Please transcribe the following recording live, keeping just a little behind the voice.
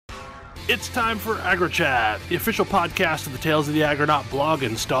It's time for AggroChat, the official podcast of the Tales of the Aggronaut blog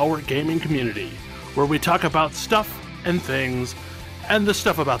and stalwart gaming community, where we talk about stuff and things, and the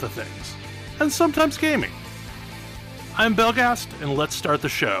stuff about the things, and sometimes gaming. I'm Belghast, and let's start the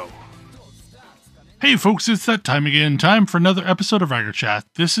show. Hey folks, it's that time again. Time for another episode of AggroChat.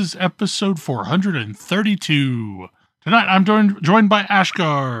 This is episode 432. Tonight I'm joined by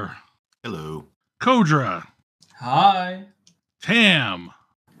Ashgar. Hello. Kodra. Hi. Tam.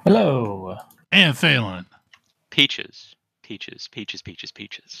 Hello. And Thalen. Peaches. Peaches, peaches, peaches,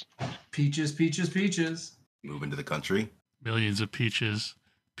 peaches. Peaches, peaches, peaches. Move into the country. Millions of peaches.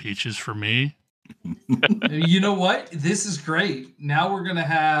 Peaches for me. You know what? This is great. Now we're going to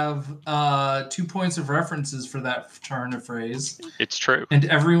have 2 points of references for that turn of phrase. It's true. And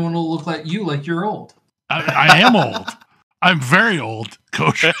everyone will look like you're old. I am old. I'm very old,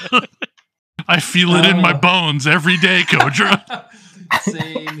 Kodra. I feel it in my bones every day, Kodra.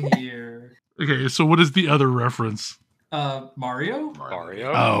 Same here. Okay, so what is the other reference? Mario?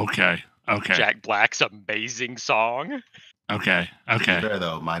 Mario. Oh, okay. Jack Black's amazing song. Okay. Fair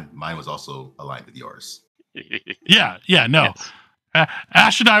though, mine was also aligned with yours. Yeah, no. Yes.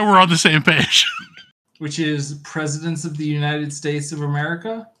 Ash and I were on the same page. Which is Presidents of the United States of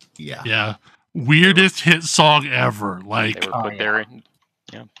America? Yeah. Weirdest hit song ever. Like, They were put there in,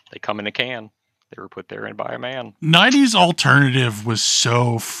 they come in a can. They were put there in by a man. 90s alternative was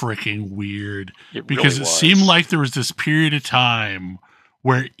so freaking weird because it seemed like there was this period of time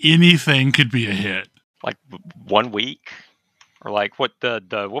where anything could be a hit. Like 1 week, or like what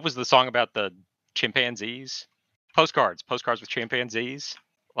was the song about the chimpanzees? Postcards with chimpanzees.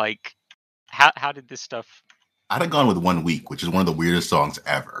 Like, how did this stuff? I'd have gone with 1 week, which is one of the weirdest songs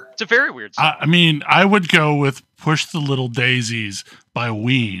ever. It's a very weird song. I mean, I would go with "Push the Little Daisies" by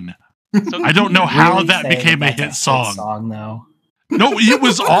Ween. So, I don't know how Really that saying became a that's hit song. Though. No, it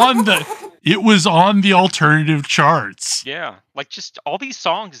was on the alternative charts. yeah, like just all these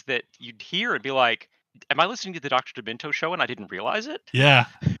songs that you'd hear and be like, "Am I listening to the Dr. Demento show and I didn't realize it?" Yeah.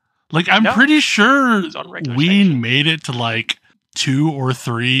 Like, I'm No, pretty sure it's on a regular Ween station. made it to like 2 or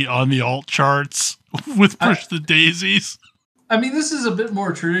 3 on the alt charts with Push the Daisies. I mean, this is a bit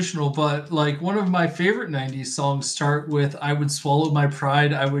more traditional, but like one of my favorite 90s songs start with "I would swallow my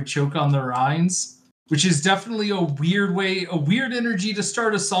pride, I would choke on the rinds," which is definitely a weird energy to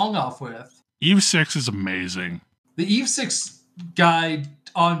start a song off with. Eve 6 is amazing. The Eve 6 guy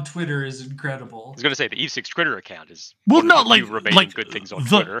on Twitter is incredible. I was going to say the Eve 6 Twitter account is Well, one no, of the few like- remaining like good things on the-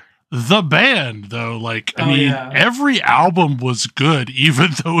 Twitter. The band, though, like, I Oh, mean, yeah. every album was good, even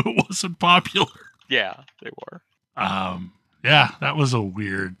though it wasn't popular. Yeah, they were. Yeah, that was a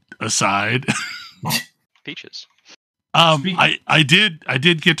weird aside. Peaches. I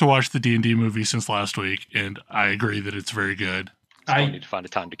did get to watch the D&D movie since last week, and I agree that it's very good. I need to find a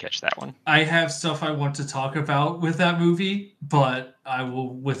time to catch that one. I have stuff I want to talk about with that movie, but I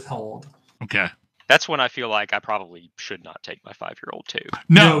will withhold. Okay. That's when I feel like I probably should not take my 5-year-old to.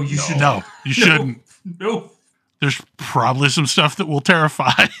 No, you should no, you shouldn't. No. There's probably some stuff that will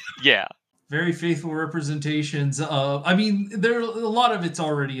terrify. Yeah. Very faithful representations of, I mean, a lot of it's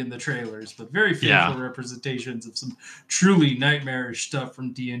already in the trailers, but very faithful representations of some truly nightmarish stuff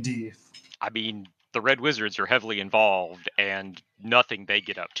from D&D. I mean, the Red Wizards are heavily involved, and nothing they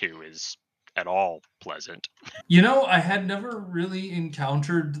get up to is at all pleasant. You know, I had never really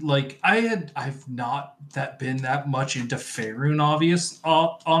encountered, like, I've not been that much into Faerun,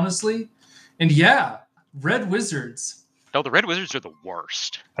 honestly. And yeah, Red Wizards. No, the Red Wizards are the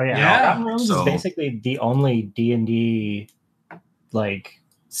worst. Oh yeah, Yeah. Forgotten Realms So- is basically the only D&D like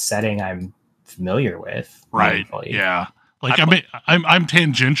setting I'm familiar with. Right. meaningfully. Yeah. Like, I'm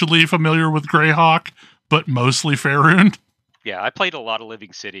tangentially familiar with Greyhawk, but mostly Faerun. Yeah, I played a lot of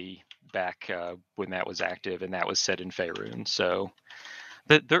Living City back when that was active, and that was set in Faerun. So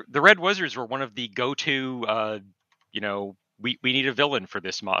the Red Wizards were one of the go-to. We need a villain for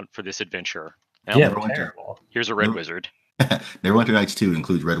this adventure. Well, Yeah, Neverwinter. terrible. here's a Red Nope. Wizard. Neverwinter Nights 2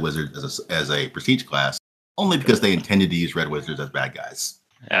 includes Red Wizard as a prestige class, only because they intended to use Red Wizards as bad guys.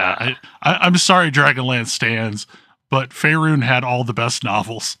 I'm sorry, Dragonlance stands, but Faerun had all the best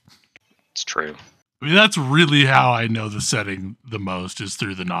novels. It's true. I mean, that's really how I know the setting the most, is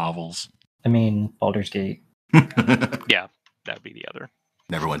through the novels. I mean, Baldur's Gate. Yeah, that would be the other.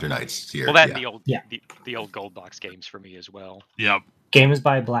 Neverwinter Nights here. Well, that yeah. and the old Yeah. the old gold box games for me as well. Yep. Games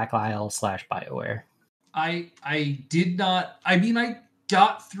by Black Isle / BioWare. I did not, I mean, I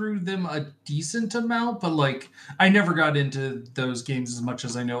got through them a decent amount, but like, I never got into those games as much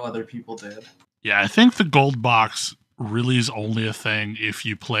as I know other people did. Yeah, I think the gold box really is only a thing if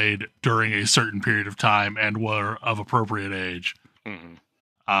you played during a certain period of time and were of appropriate age. Mhm.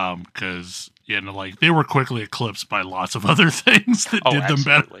 because like they were quickly eclipsed by lots of other things that did them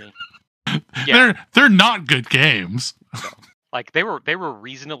better. Yeah. They're not good games. No. Like they were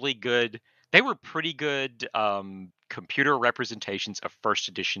reasonably good. They were pretty good computer representations of first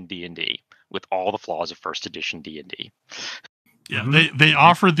edition D&D with all the flaws of first edition D&D. Yeah, they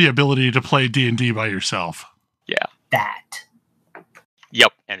offered the ability to play D&D by yourself. Yeah. That.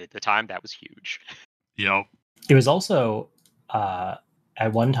 Yep, and at the time that was huge. Yep. It was also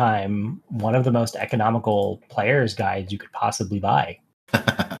at one time one of the most economical player's guides you could possibly buy.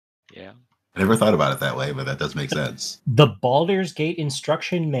 Yeah. I never thought about it that way, but that does make sense. The Baldur's Gate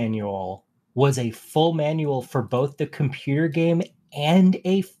instruction manual was a full manual for both the computer game and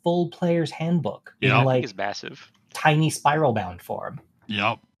a full player's handbook in like it's massive. tiny spiral bound form.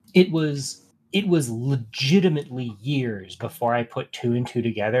 Yep. It was legitimately years before I put two and two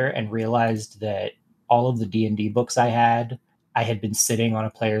together and realized that all of the D&D books I had been sitting on a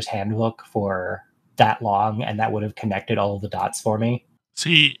player's handbook for that long, and that would have connected all of the dots for me.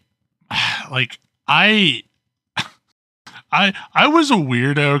 See, like I was a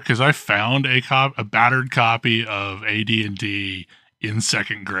weirdo because I found a battered copy of AD&D in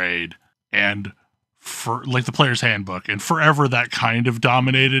second grade, and for like the player's handbook, and forever that kind of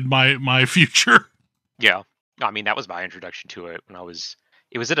dominated my future. Yeah, I mean that was my introduction to it when it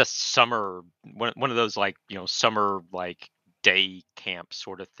was at a summer one of those like summer like day camp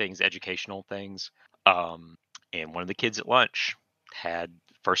sort of things, educational things. And one of the kids at lunch had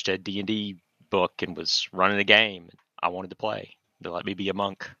first ed D&D book and was running a game. I wanted to play. They let me be a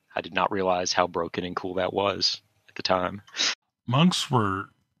monk. I did not realize how broken and cool that was at the time. Monks were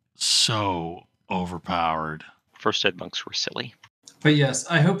so overpowered. First ed monks were silly. But yes,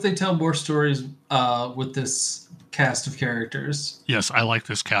 I hope they tell more stories with this cast of characters. Yes, I like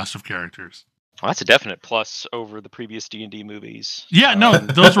this cast of characters. Well, that's a definite plus over the previous D&D movies. Yeah, no,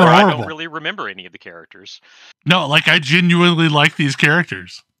 those were horrible. I don't really remember any of the characters. No, like I genuinely like these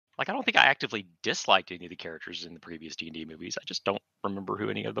characters. Like I don't think I actively disliked any of the characters in the previous D&D movies. I just don't remember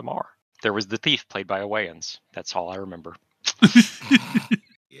who any of them are. There was the thief played by a Wayans. That's all I remember.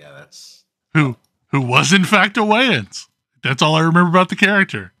 Yeah, that's who was in fact a Wayans. That's all I remember about the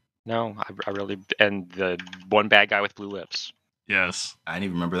character. No, I really, and the one bad guy with blue lips. Yes. I didn't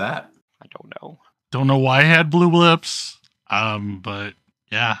even remember that. I don't know. Don't know why I had blue lips. But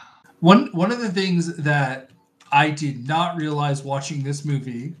yeah. One of the things that I did not realize watching this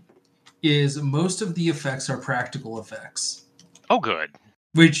movie is most of the effects are practical effects. Oh, good.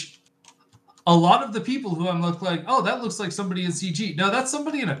 Which a lot of the people who I'm like, oh, that looks like somebody in CG. No, that's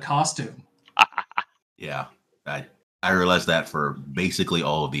somebody in a costume. Yeah, I realized that for basically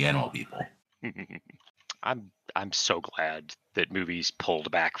all of the animal people. I'm so glad that movies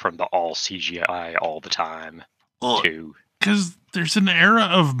pulled back from the all CGI all the time. Too. Because there's an era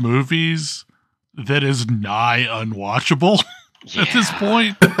of movies that is nigh unwatchable at this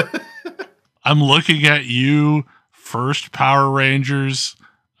point. I'm looking at you, first Power Rangers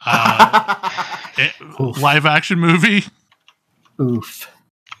live action movie. Oof.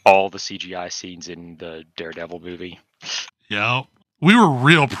 All the CGI scenes in the Daredevil movie. Yeah. We were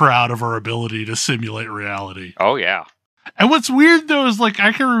real proud of our ability to simulate reality. Oh, yeah. And what's weird, though, is like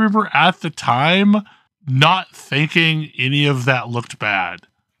I can remember at the time not thinking any of that looked bad.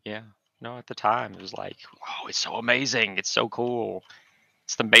 Yeah. No, at the time, it was like, oh, it's so amazing. It's so cool.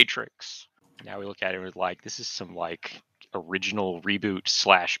 It's the Matrix. Now we look at it with like, this is some like original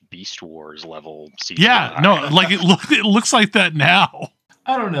reboot / Beast Wars level CGI. Yeah, no, like it looks like that now.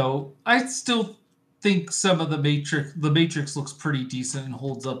 I don't know. I still think some of the Matrix looks pretty decent and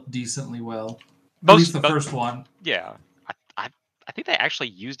holds up decently well. At least the first one. Yeah. I think they actually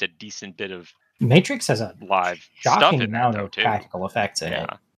used a decent bit of Matrix has a live shocking stuff in amount there, of too. practical effects in it.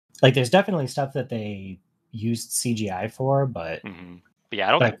 Like there's definitely stuff that they used CGI for, but But yeah,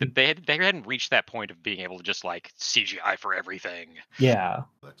 I don't think that they hadn't reached that point of being able to just like CGI for everything. Yeah.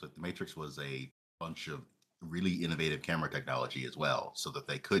 That's what the Matrix was, a bunch of really innovative camera technology as well, so that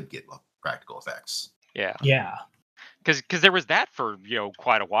they could get practical effects. Yeah. Yeah. Because there was that for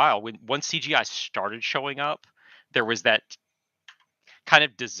quite a while. Once CGI started showing up, there was that kind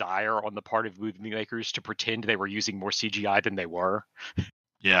of desire on the part of movie makers to pretend they were using more CGI than they were.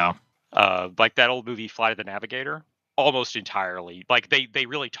 Yeah. Like that old movie Flight of the Navigator, almost entirely. Like they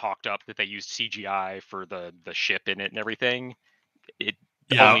really talked up that they used CGI for the ship in it and everything.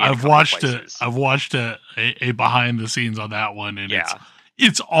 I've watched a behind the scenes on that one, and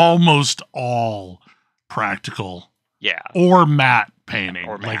it's almost all practical. Yeah. Or matte painting.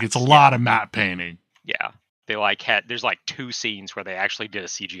 Like it's a lot of matte painting. Yeah. They there's like 2 scenes where they actually did a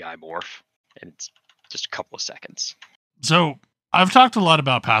CGI morph, and it's just a couple of seconds. So I've talked a lot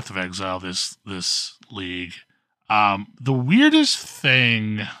about Path of Exile this league. The weirdest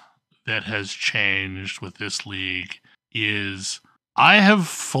thing that has changed with this league is I have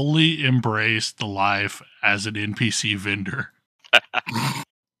fully embraced the life as an NPC vendor.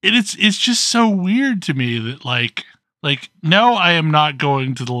 It's just so weird to me that like no, I am not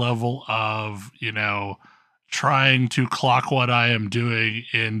going to the level of, trying to clock what I am doing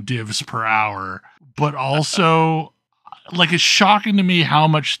in divs per hour, but also like it's shocking to me how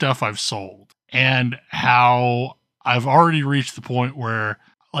much stuff I've sold and how I've already reached the point where,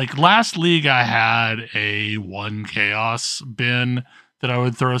 like, last league I had a 1 chaos bin that I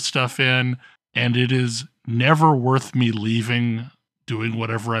would throw stuff in, and it is never worth me leaving doing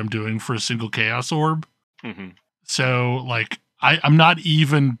whatever I'm doing for a single chaos orb. Mm-hmm. So, like, I'm not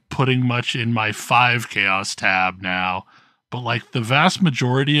even putting much in my 5 chaos tab now, but like the vast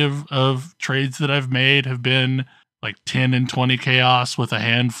majority of trades that I've made have been like 10 and 20 chaos with a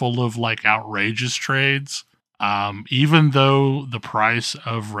handful of like outrageous trades. Even though the price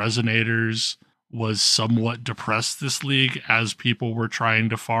of resonators was somewhat depressed this league as people were trying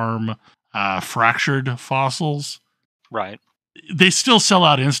to farm fractured fossils, Right. they still sell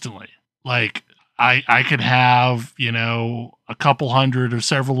out instantly. Like I could have, a couple hundred or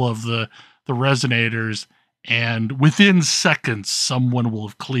several of the resonators, and within seconds, someone will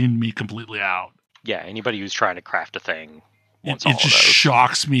have cleaned me completely out. Yeah, anybody who's trying to craft a thing wants It all of just those.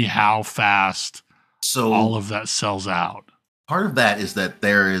 shocks me how fast So all of that sells out. part of that is that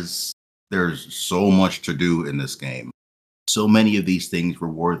there's so much to do in this game. So many of these things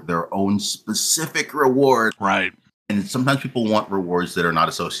reward their own specific reward. Right. And sometimes people want rewards that are not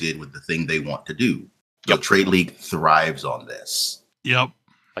associated with the thing they want to do. So Yep. Trade League thrives on this. Yep.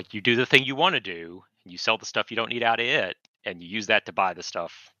 Like, you do the thing you want to do, and you sell the stuff you don't need out of it, and you use that to buy the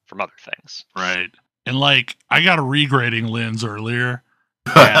stuff from other things. Right. And like, I got a regrading lens earlier,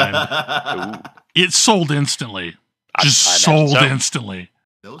 and it sold instantly. Just I sold imagine so. instantly.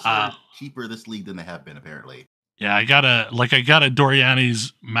 Those are cheaper this league than they have been, apparently. Yeah, I got a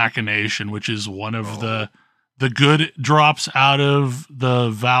Doriani's Machination, which is one of the good drops out of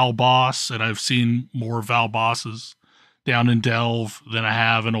the Val boss, and I've seen more Val bosses down in Delve than I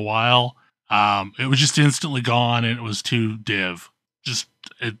have in a while. It was just instantly gone, and it was too div. Just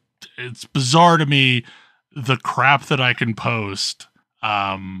it's bizarre to me the crap that I can post,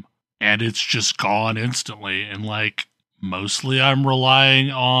 and it's just gone instantly. And like mostly, I'm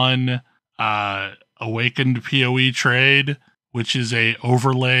relying on Awakened PoE Trade, which is a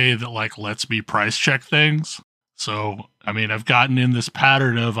overlay that like lets me price check things. So, I mean, I've gotten in this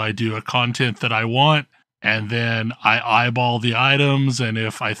pattern of I do a content that I want, and then I eyeball the items, and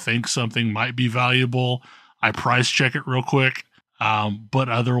if I think something might be valuable, I price check it real quick. But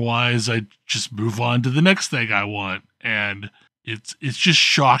otherwise, I just move on to the next thing I want. And it's just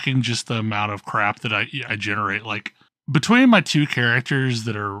shocking just the amount of crap that I generate. Like, between my 2 characters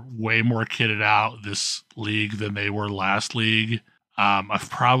that are way more kitted out this league than they were last league,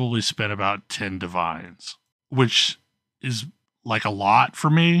 I've probably spent about 10 divines, which is like a lot for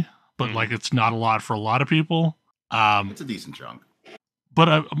me, but like it's not a lot for a lot of people. It's a decent chunk.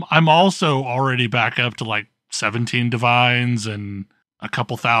 But I'm also already back up to like 17 divines and a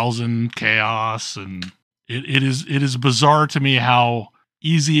couple thousand chaos, and it is bizarre to me how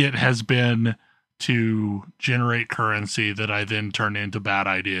easy it has been to generate currency that I then turn into bad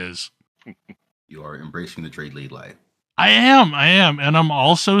ideas. You are embracing the Trade League life. I am, and I'm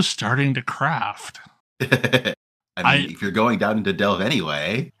also starting to craft. I mean, if you're going down into Delve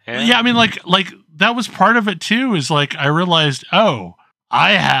anyway. Yeah, I mean, like that was part of it too, is like I realized, oh,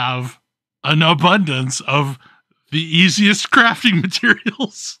 I have an abundance of the easiest crafting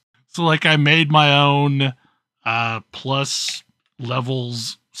materials. So like I made my own plus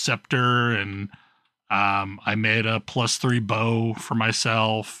levels scepter, and I made a +3 bow for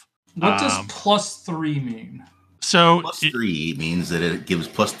myself. What does +3 mean? So +3 means that it gives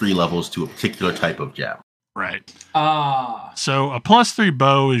 +3 levels to a particular type of gem. Right. So a +3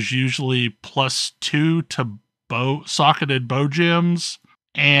 bow is usually +2 to socketed bow gems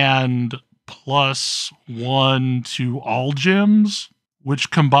and +1 to all gems,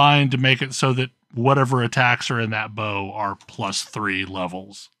 which combine to make it so that whatever attacks are in that bow are +3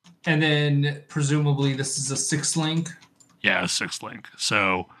 levels. And then presumably this is a 6-link? Yeah, a 6-link.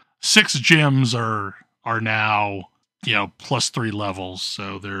 So 6 gems are now, +3 levels.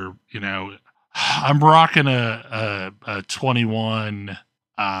 So they're, I'm rocking a 21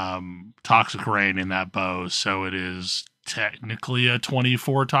 toxic rain in that bow, so it is technically a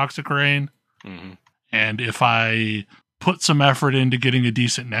 24 toxic rain. Mm-hmm. And if I put some effort into getting a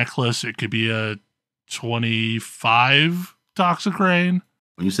decent necklace, it could be a 25 Toxic Rain.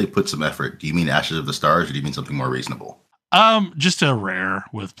 When you say put some effort, do you mean Ashes of the Stars or do you mean something more reasonable? Just a rare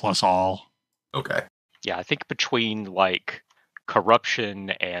with plus all. Okay. Yeah, I think between like corruption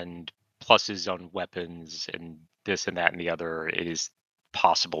and pluses on weapons and this and that and the other, it is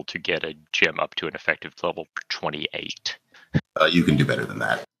possible to get a gem up to an effective level 28. You can do better than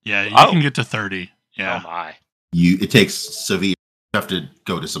that. Yeah, you can get to 30. Yeah. Oh my. It takes severe. You have to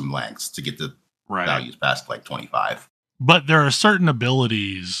go to some lengths to get the Right. values past like 25. But there are certain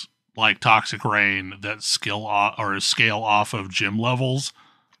abilities like Toxic Rain that scale off of gym levels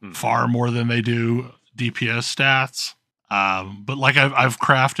far more than they do DPS stats. But like I've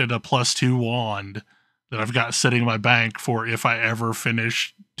crafted a +2 wand that I've got sitting in my bank for if I ever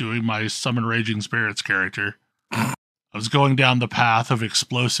finish doing my Summon Raging Spirits character. I was going down the path of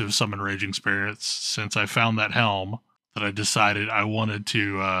explosive Summon Raging Spirits since I found that helm that I decided I wanted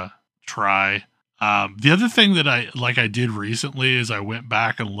to try. The other thing that I did recently is I went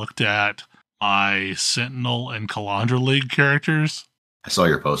back and looked at my Sentinel and Calandra League characters. I saw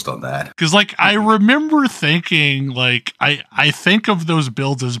your post on that. Because like I remember thinking like I think of those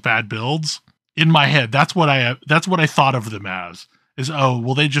builds as bad builds in my head. That's what I thought of them as. Is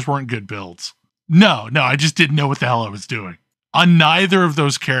they just weren't good builds. No, I just didn't know what the hell I was doing. On neither of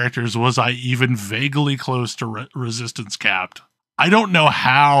those characters was I even vaguely close to resistance capped. I don't know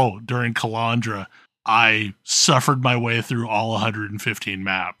how during Calandra I suffered my way through all 115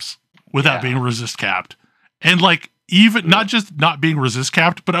 maps without being resist capped. And like even not just not being resist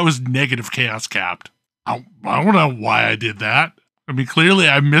capped, but I was negative chaos capped. I don't know why I did that. I mean, clearly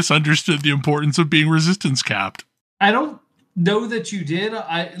I misunderstood the importance of being resistance capped. I don't know that you did.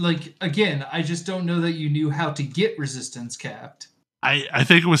 I just don't know that you knew how to get resistance capped. I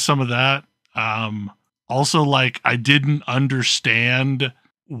think it was some of that. Also, like, I didn't understand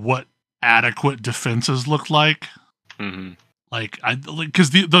what adequate defenses looked like. Mm-hmm.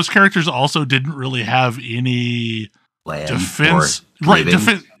 Because those characters also didn't really have any defense. Right,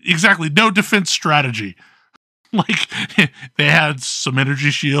 exactly. No defense strategy. Like, they had some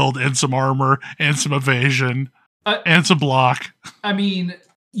energy shield and some armor and some evasion and some block. I mean,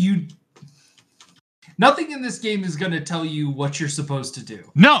 nothing in this game is going to tell you what you're supposed to do.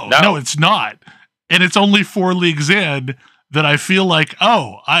 No, it's not. And it's only 4 leagues in that I feel like,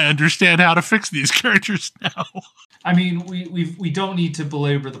 I understand how to fix these characters now. I mean, we don't need to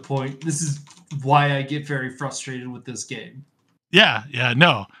belabor the point. This is why I get very frustrated with this game. Yeah,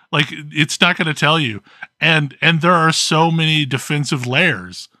 no. Like, it's not going to tell you. And there are so many defensive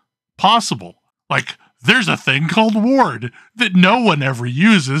layers possible. Like, there's a thing called ward that no one ever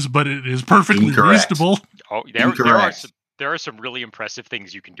uses, but it is perfectly reasonable. Oh, there are some really impressive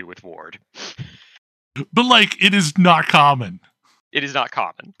things you can do with ward. But, like, it is not common. It is not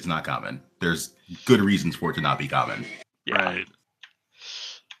common. It's not common. There's good reasons for it to not be common. Yeah. Right.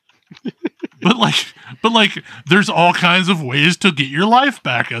 but like, there's all kinds of ways to get your life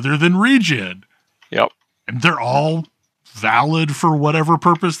back other than regen. Yep. And they're all valid for whatever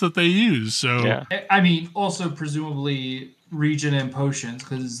purpose that they use. So, yeah. I mean, also presumably regen and potions,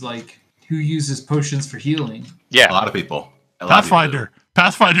 because like, who uses potions for healing? Yeah, a lot of people. Pathfinder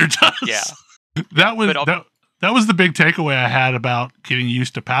does. Yeah. That was the big takeaway I had about getting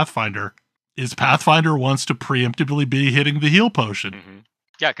used to Pathfinder. Is Pathfinder wants to preemptively be hitting the heal potion. Mm-hmm.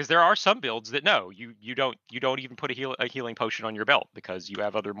 Yeah, because there are some builds that you don't even put a healing potion on your belt because you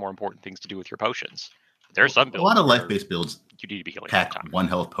have other more important things to do with your potions. There's some builds. A lot of life-based builds you need to be healing. Pack one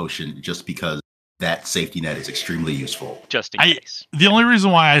health potion just because that safety net is extremely useful. Just in case. The only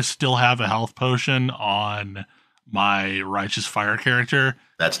reason why I still have a health potion on my Righteous Fire character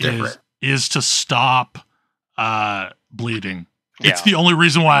is to stop bleeding. Yeah. It's the only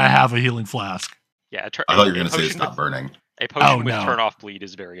reason why I have a healing flask. Yeah, I thought you were going to say stop burning. A potion with turn off bleed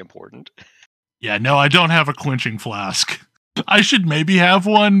is very important. Yeah, no, I don't have a quenching flask. I should maybe have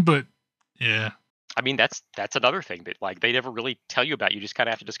one, but yeah. I mean, that's another thing that like they never really tell you about. You just kind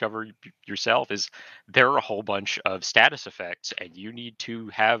of have to discover yourself. Is there are a whole bunch of status effects, and you need to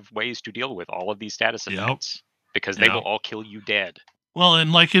have ways to deal with all of these status effects because they will all kill you dead. Well,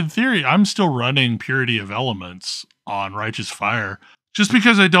 and like in theory, I'm still running Purity of Elements on Righteous Fire just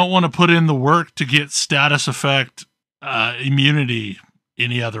because I don't want to put in the work to get status effect immunity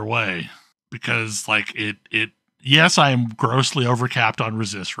any other way. Because like yes, I am grossly overcapped on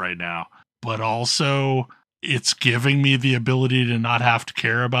resist right now, but also it's giving me the ability to not have to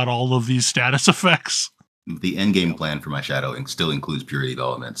care about all of these status effects. The end game plan for my shadowing still includes Purity of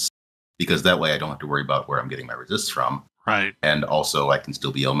Elements because that way I don't have to worry about where I'm getting my resists from. Right. And also I can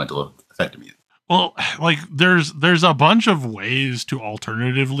still be elemental effect immune. Well, like there's a bunch of ways to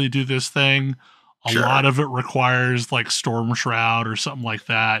alternatively do this thing A lot of it requires like Storm Shroud or something like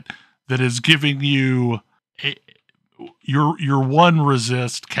that is giving you your one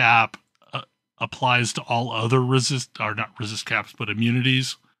resist cap applies to all other not resist caps, but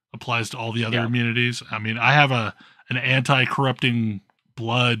immunities applies to all the other immunities. I mean, I have an anti-corrupting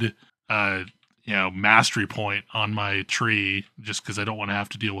blood mastery point on my tree just because I don't want to have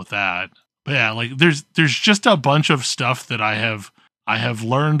to deal with that. But yeah, like there's just a bunch of stuff that I have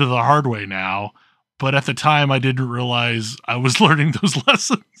learned the hard way now, but at the time I didn't realize I was learning those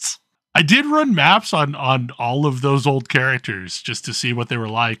lessons. I did run maps on all of those old characters just to see what they were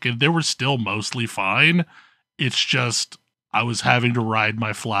like, and they were still mostly fine. It's just I was having to ride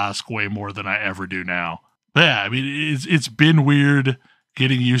my flask way more than I ever do now. But yeah, I mean, it's been weird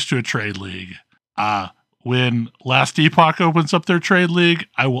getting used to a trade league. When Last Epoch opens up their trade league,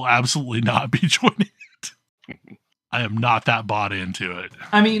 I will absolutely not be joining it. I am not that bought into it.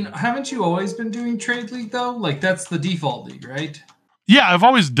 I mean, haven't you always been doing trade league though? Like that's the default league, right? Yeah, I've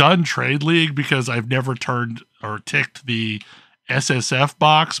always done trade league because I've never turned or ticked the SSF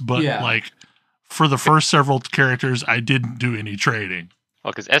box, but like for the first several characters, I didn't do any trading.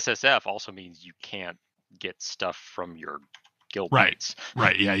 Well, because SSF also means you can't get stuff from your guild mates.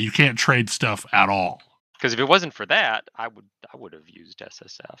 Right, yeah, you can't trade stuff at all. Because if it wasn't for that, I would have used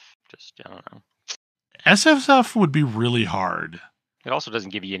SSF. Just, I don't know. SSF would be really hard. It also doesn't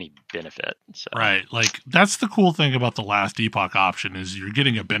give you any benefit. So. Right, like that's the cool thing about the Last Epoch option is you're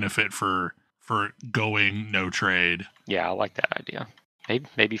getting a benefit for going no trade. Yeah, I like that idea.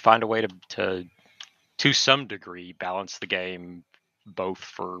 Maybe find a way to some degree balance the game, both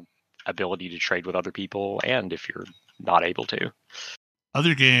for ability to trade with other people and if you're not able to.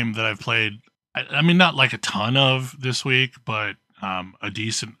 Other game that I've played, I mean, not like a ton of this week, but a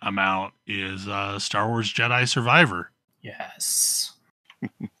decent amount is Star Wars Jedi Survivor. Yes.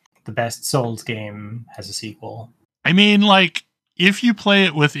 The best Souls game has a sequel. I mean, like, if you play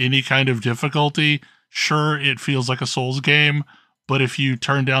it with any kind of difficulty, sure, it feels like a Souls game, but if you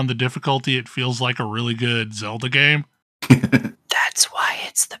turn down the difficulty, it feels like a really good Zelda game. That's why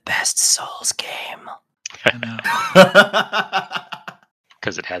it's the best Souls game.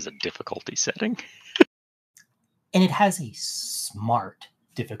 Because it has a difficulty setting. And it has a smart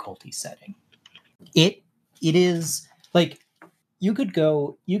difficulty setting. It is like you could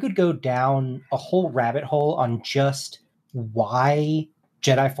go down a whole rabbit hole on just why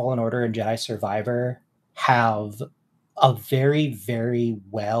Jedi Fallen Order and Jedi Survivor have a very, very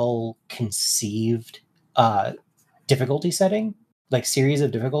well conceived difficulty setting, like series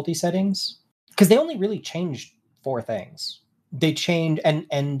of difficulty settings, because they only really changed 4 things. They change,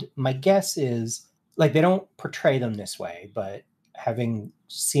 and my guess is like they don't portray them this way, but having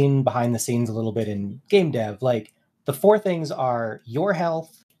seen behind the scenes a little bit in game dev, like the 4 things are your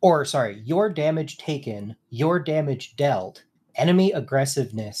damage taken, your damage dealt, enemy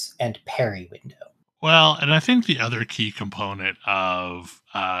aggressiveness, and parry window. Well, and I think the other key component of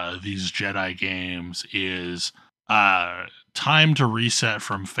these Jedi games is time to reset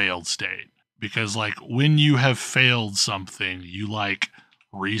from failed state. Because, like, when you have failed something, you, like,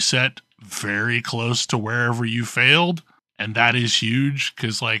 reset very close to wherever you failed. And that is huge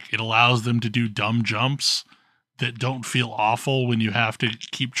because, like, it allows them to do dumb jumps that don't feel awful when you have to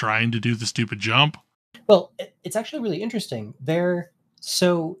keep trying to do the stupid jump. Well, it's actually really interesting. Their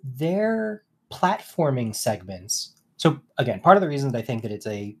platforming segments. So again, part of the reason that I think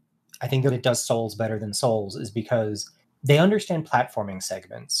that it does Souls better than Souls is because they understand platforming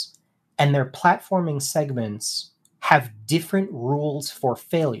segments, and their platforming segments have different rules for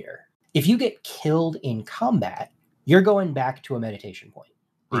failure. If you get killed in combat, you're going back to a meditation point,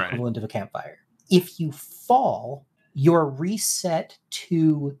 the equivalent of a campfire. If you fall, you're reset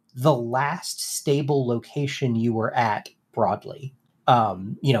to the last stable location you were at broadly,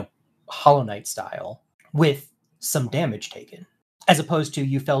 Hollow Knight style, with some damage taken. As opposed to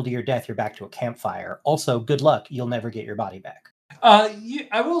you fell to your death, you're back to a campfire. Also, good luck, you'll never get your body back.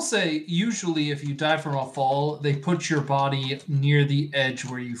 I will say, usually if you die from a fall, they put your body near the edge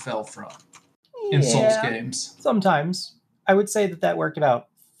where you fell from in Souls games. Sometimes. I would say that worked about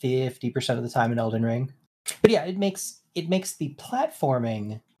 50% of the time in Elden Ring. But yeah, it makes the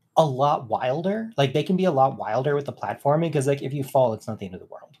platforming a lot wilder. Like, they can be a lot wilder with the platforming because, like, if you fall, it's not the end of the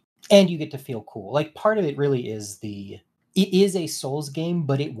world. And you get to feel cool. Like, part of it really is it is a Souls game,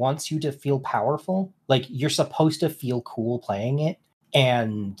 but it wants you to feel powerful. Like, you're supposed to feel cool playing it.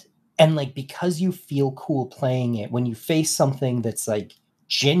 And like, because you feel cool playing it, when you face something that's, like,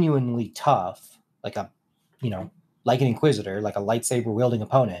 genuinely tough, like like an Inquisitor, like a lightsaber wielding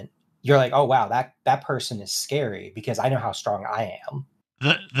opponent, you're like, oh wow, that person is scary because I know how strong I am.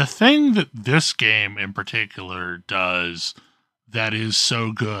 The thing that this game in particular does that is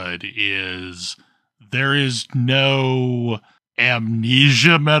so good is there is no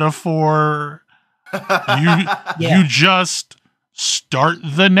amnesia metaphor. You just start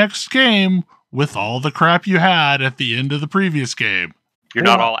the next game with all the crap you had at the end of the previous game. You're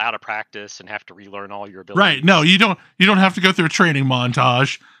not all out of practice and have to relearn all your abilities. Right. No, you don't have to go through a training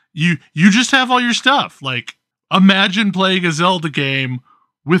montage. You just have all your stuff. Like, imagine playing a Zelda game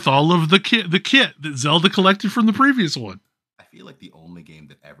with all of the kit that Zelda collected from the previous one. I feel like the only game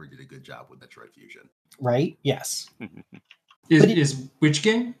that ever did a good job with Metroid Fusion. Right? Yes. Is which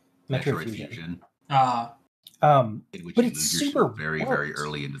game? Metroid Fusion. In which but you it's lose super very, very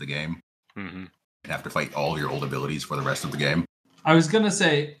early into the game. Mm-hmm. You have to fight all of your old abilities for the rest of the game. I was gonna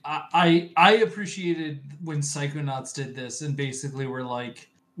say I appreciated when Psychonauts did this and basically were like,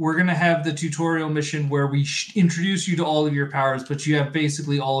 we're gonna have the tutorial mission where we introduce you to all of your powers, but you have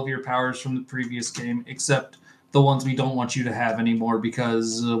basically all of your powers from the previous game except the ones we don't want you to have anymore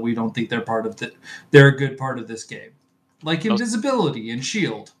because we don't think they're a good part of this game, like invisibility and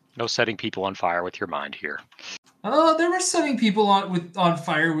shield. No setting people on fire with your mind here. There were setting people on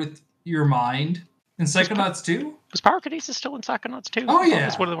fire with your mind in Psychonauts 2. Was Pyrokinesis still in Psychonauts 2? Oh, yeah.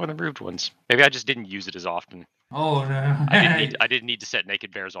 It's one of the removed ones. Maybe I just didn't use it as often. Oh, no. I didn't need to set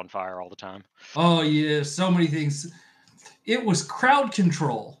naked bears on fire all the time. Oh, yeah. So many things. It was crowd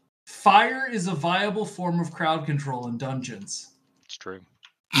control. Fire is a viable form of crowd control in dungeons. It's true.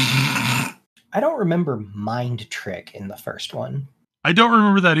 I don't remember Mind Trick in the first one. I don't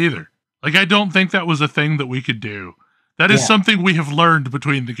remember that either. Like, I don't think that was a thing that we could do. That is something we have learned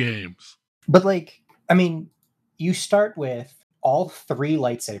between the games. But, like, I mean, you start with all 3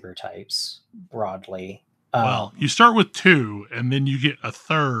 lightsaber types, broadly. Well, you start with 2, and then you get a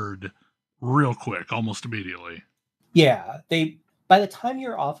third real quick, almost immediately. Yeah, by the time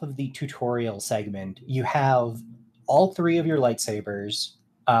you're off of the tutorial segment, you have all 3 of your lightsabers,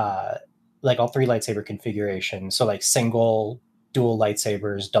 like all 3 lightsaber configurations. So, like, single, dual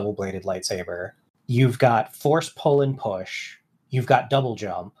lightsabers, double-bladed lightsaber. You've got force pull and push. You've got double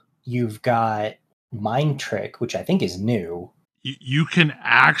jump. You've got Mind Trick, which I think is new. You can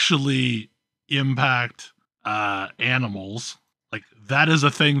actually impact animals. Like, that is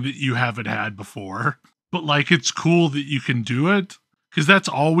a thing that you haven't had before. But, like, it's cool that you can do it, because that's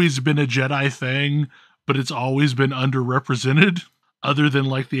always been a Jedi thing, but it's always been underrepresented, other than,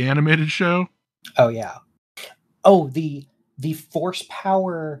 like, the animated show. Oh, yeah. Oh, the force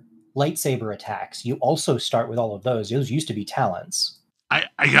power lightsaber attacks, you also start with all of those. Those used to be talents.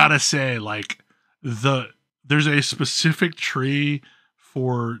 I gotta say, like, there's a specific tree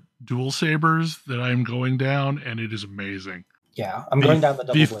for dual sabers that I'm going down, and it is amazing. Yeah, I'm going down the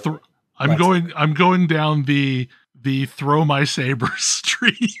double I'm going down the throw my sabers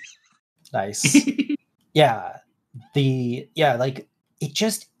tree. Nice. Like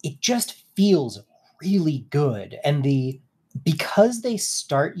it just feels really good. And because they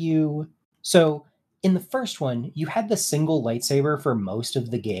start you, so in the first one, you had the single lightsaber for most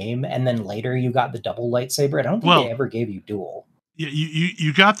of the game, and then later you got the double lightsaber. I don't think they ever gave you dual. Yeah,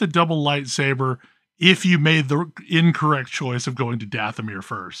 you got the double lightsaber if you made the incorrect choice of going to Dathomir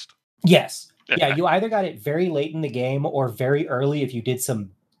first. Yes. Yeah, you either got it very late in the game or very early if you did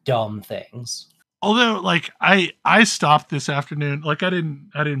some dumb things. Although, like, I stopped this afternoon. Like, I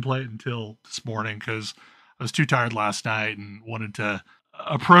didn't play it until this morning because I was too tired last night and wanted to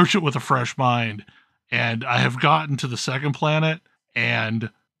approach it with a fresh mind. And I have gotten to the second planet, and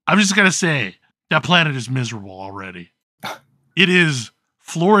I'm just gonna say that planet is miserable already. It is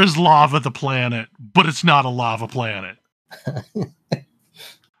floor is lava the planet, but it's not a lava planet.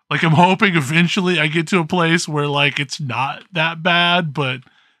 Like, I'm hoping eventually I get to a place where, like, it's not that bad, but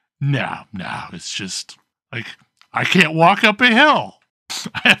no, it's just like I can't walk up a hill.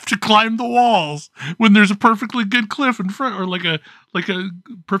 I have to climb the walls when there's a perfectly good cliff in front, or like a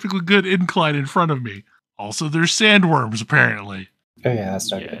perfectly good incline in front of me. Also, there's sandworms apparently. Oh yeah, that's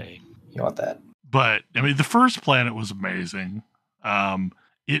not good. You want that? But I mean, the first planet was amazing.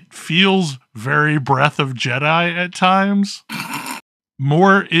 It feels very Breath of Jedi at times.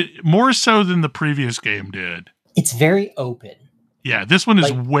 More so than the previous game did. It's very open. Yeah, this one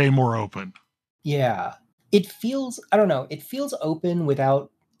is way more open. Yeah. It feels, I don't know, it feels open without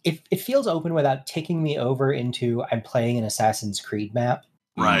it feels open without taking me over into I'm playing an Assassin's Creed map.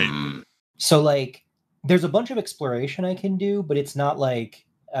 Right. So, like, there's a bunch of exploration I can do, but it's not like,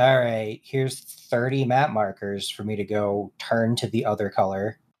 all right, here's 30 map markers for me to go turn to the other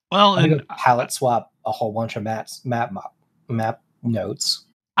color. Well, I'm gonna palette swap a whole bunch of map notes.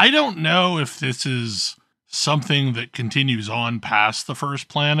 I don't know if this is something that continues on past the first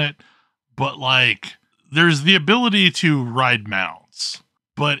planet, but like there's the ability to ride mounts,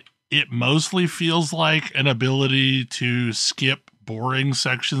 but it mostly feels like an ability to skip boring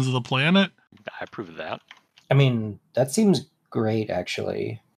sections of the planet. I approve of that. I mean, that seems great,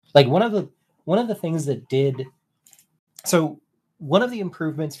 actually. Like one of the things that did. So one of the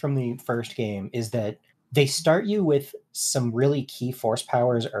improvements from the first game is that they start you with some really key force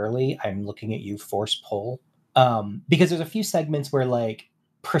powers early. I'm looking at you, force pull, because there's a few segments where like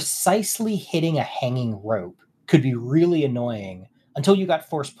precisely hitting a hanging rope could be really annoying until you got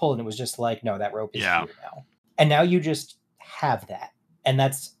force pull and it was just like, no, that rope is here now, and now you just have that, and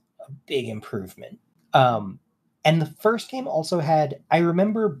that's a big improvement. And the first game also had, I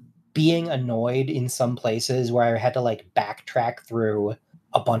remember being annoyed in some places where I had to like backtrack through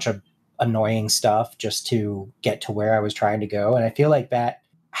a bunch of annoying stuff just to get to where I was trying to go. And I feel like that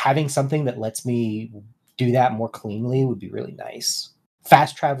having something that lets me do that more cleanly would be really nice.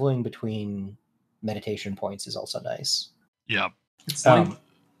 Fast traveling between meditation points is also nice. Yep. It's like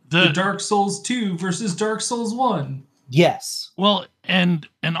the Dark Souls 2 versus Dark Souls 1. Yes. Well, and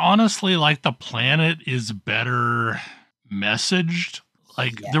honestly, like the planet is better messaged.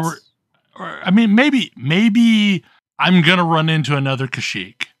 Like Yes. there were, or, I mean, maybe I'm gonna run into another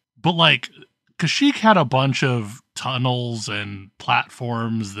Kashyyyk, but like Kashyyyk had a bunch of tunnels and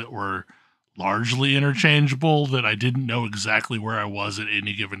platforms that were largely interchangeable that I didn't know exactly where I was at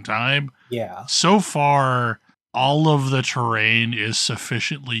any given time. Yeah. So far, all of the terrain is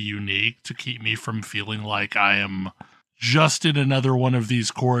sufficiently unique to keep me from feeling like I am just in another one of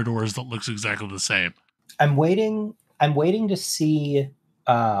these corridors that looks exactly the same. I'm waiting to see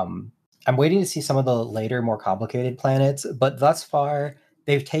some of the later, more complicated planets, but thus far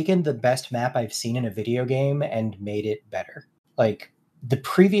they've taken the best map I've seen in a video game and made it better. Like the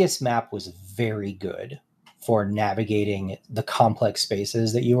previous map was very good for navigating the complex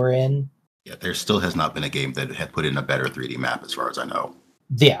spaces that you were in. Yeah, there still has not been a game that had put in a better 3D map as far as I know.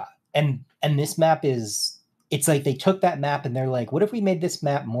 Yeah. And this map is, it's like they took that map and they're like, what if we made this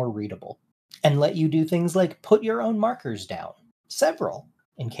map more readable and let you do things like put your own markers down, several,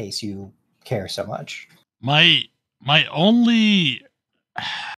 in case you care so much. My only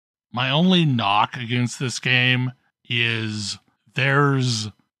knock against this game is there's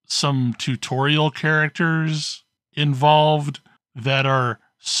some tutorial characters involved that are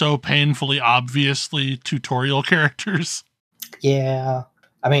so painfully obviously tutorial characters. Yeah.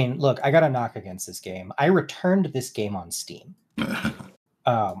 I mean, look, I got a knock against this game. I returned this game on Steam.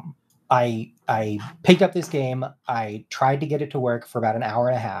 I picked up this game. I tried to get it to work for about an hour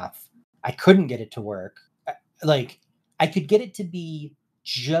and a half. I couldn't get it to work. Like, I could get it to be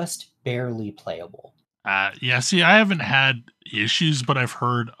just barely playable. Yeah, see, I haven't had issues, but I've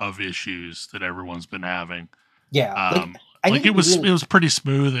heard of issues that everyone's been having. Yeah. It was pretty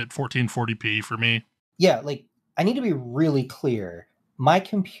smooth at 1440p for me. Yeah, like, I need to be really clear. My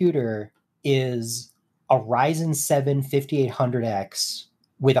computer is a Ryzen 7 5800X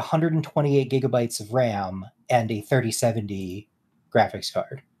with 128 gigabytes of RAM and a 3070 graphics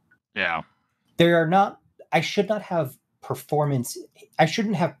card. Yeah. I shouldn't have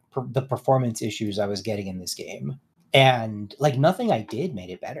the performance issues I was getting in this game. And like nothing I did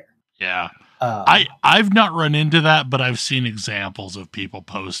made it better. Yeah. I've not run into that, but I've seen examples of people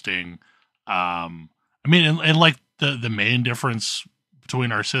posting. I mean, and like the main difference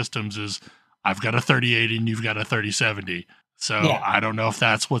between our systems is I've got a 3080 and you've got a 3070. So yeah. I don't know if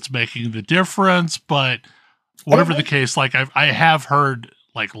that's what's making the difference, but whatever the case, like I have heard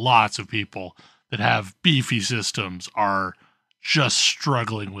like lots of people that have beefy systems are just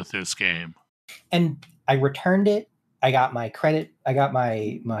struggling with this game. And I returned it. I got my credit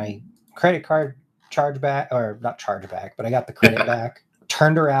card chargeback, or not chargeback, but I got the credit back.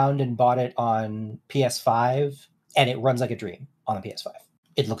 Turned around and bought it on PS5, and it runs like a dream on the PS5.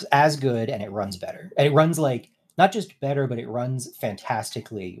 It looks as good and it runs better. And it runs like not just better, but it runs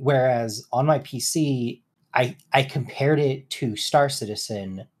fantastically. Whereas on my PC, I compared it to Star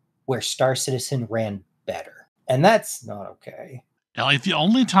Citizen, where Star Citizen ran better. And that's not okay. Yeah, like the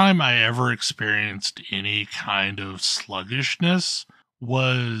only time I ever experienced any kind of sluggishness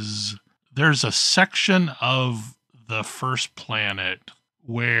was there's a section of the first planet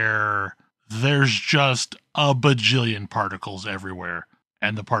where there's just a bajillion particles everywhere,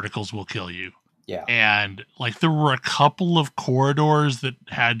 and the particles will kill you. Yeah. And like there were a couple of corridors that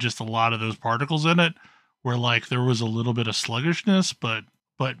had just a lot of those particles in it where like there was a little bit of sluggishness, but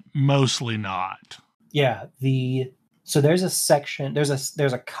mostly not. Yeah, so there's a section, there's a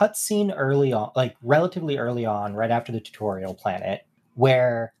cutscene early on, like relatively early on, right after the tutorial planet,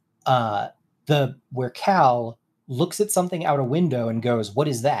 where where Cal looks at something out a window and goes, "What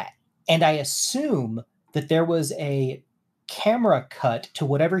is that?" And I assume that there was a camera cut to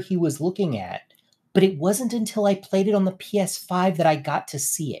whatever he was looking at, but it wasn't until I played it on the PS5 that I got to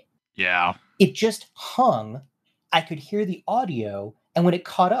see it. Yeah. It just hung. I could hear the audio, and when it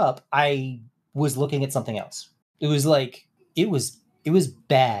caught up, I was looking at something else. It was like it was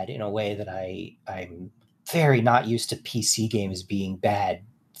bad in a way that I'm very not used to PC games being bad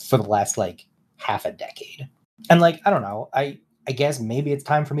for the last like half a decade. And like, I don't know, I guess maybe it's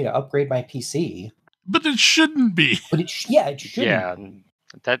time for me to upgrade my PC. But it shouldn't be. But it shouldn't. Yeah,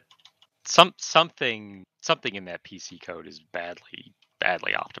 that something in that PC code is badly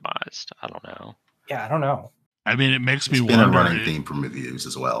optimized. I don't know. Yeah, I don't know. I mean, it makes me It's wonder. been a running theme from reviews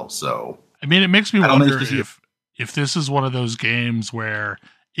as well. So I mean, it makes me I don't wonder think if this is one of those games where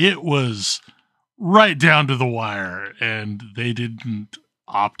it was right down to the wire and they didn't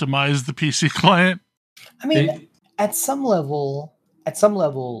optimize the PC client. I mean, at some level,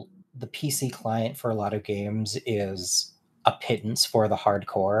 the PC client for a lot of games is a pittance for the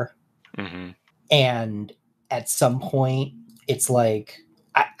hardcore. Mm-hmm. And at some point, it's like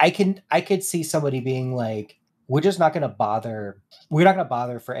I could see somebody being like, "We're just not going to bother. We're not going to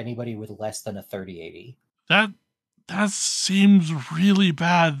bother for anybody with less than a 3080." That seems really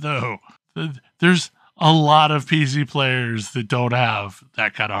bad, though. There's a lot of PC players that don't have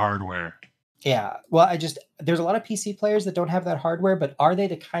that kind of hardware. Yeah, well, there's a lot of PC players that don't have that hardware, but are they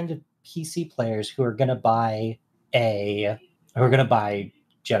the kind of PC players who are going to buy Jedi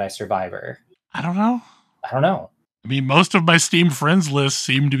Survivor? I don't know. I mean, most of my Steam friends list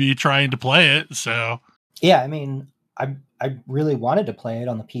seem to be trying to play it, so yeah. I mean, I really wanted to play it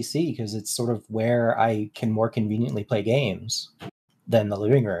on the PC because it's sort of where I can more conveniently play games than the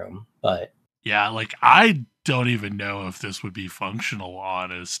living room. But yeah, like I don't even know if this would be functional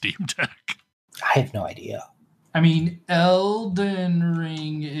on a Steam Deck. I have no idea. I mean, Elden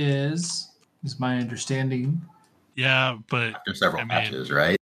Ring is my understanding. Yeah, but after several patches,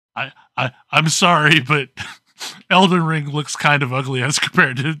 right? I'm sorry, but Elden Ring looks kind of ugly as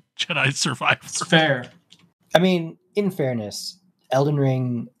compared to Jedi Survivor. It's fair. I mean, in fairness, Elden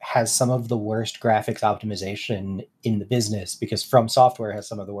Ring has some of the worst graphics optimization in the business because From Software has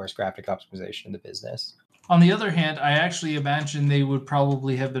some of the worst graphic optimization in the business. On the other hand, I actually imagine they would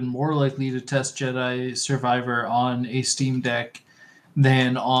probably have been more likely to test Jedi Survivor on a Steam Deck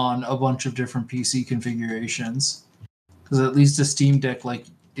than on a bunch of different PC configurations. Because at least a Steam Deck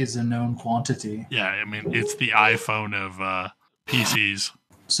is a known quantity. Yeah, I mean, it's the iPhone of PCs.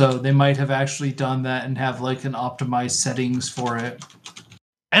 So they might have actually done that and have an optimized settings for it.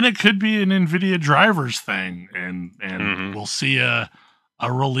 And it could be an NVIDIA drivers thing, and we'll see a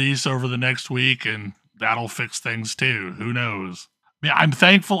release over the next week, and that'll fix things too. Who knows? I mean, I'm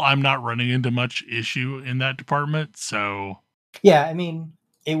thankful I'm not running into much issue in that department, so... Yeah, I mean,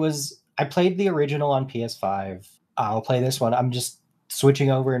 I played the original on PS5. I'll play this one. I'm just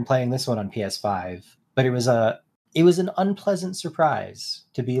switching over and playing this one on PS5. But it was an unpleasant surprise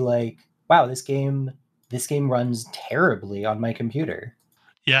to be like, wow, this game runs terribly on my computer.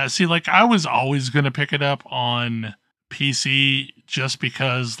 Yeah, see, I was always going to pick it up on PC just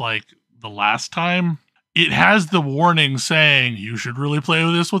because, the last time, it has the warning saying you should really play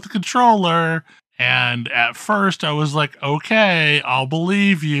with this with a controller. And at first I was like, okay, I'll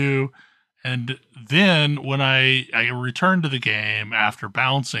believe you. And then when I returned to the game after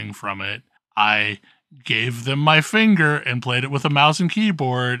bouncing from it, I gave them my finger and played it with a mouse and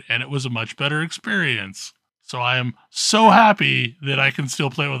keyboard, and it was a much better experience. So I am so happy that I can still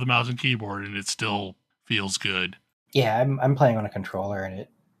play it with a mouse and keyboard, and it still feels good. Yeah, I'm playing on a controller, and it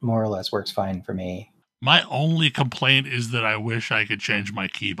more or less works fine for me. My only complaint is that I wish I could change my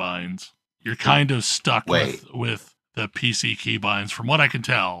keybinds. You're kind of stuck with the PC keybinds, from what I can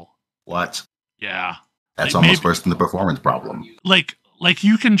tell. What? Yeah. That's almost worse than the performance problem. Like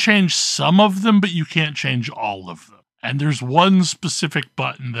you can change some of them, but you can't change all of them. And there's one specific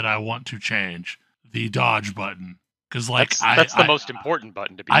button that I want to change, the dodge button. Because that's the most important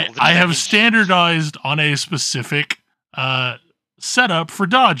button to be able to change. I have standardized on a specific setup for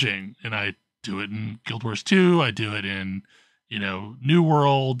dodging, and I do it in Guild Wars 2. I do it in New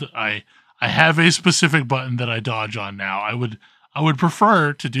World. I have a specific button that I dodge on now. I would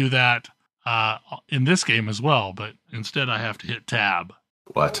prefer to do that in this game as well, but instead I have to hit tab.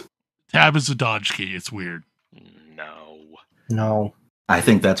 What? Tab is a dodge key. It's weird. No. I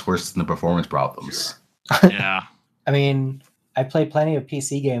think that's worse than the performance problems. Yeah. I mean, I play plenty of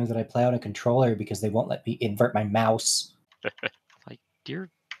PC games that I play on a controller because they won't let me invert my mouse. Dear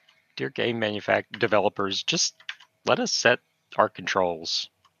game developers, just let us set our controls.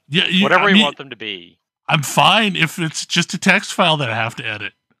 Yeah, whatever we want them to be. I'm fine if it's just a text file that I have to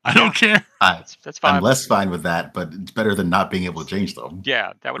edit. I don't care. That's fine. I'm less fine with that, but it's better than not being able to change them.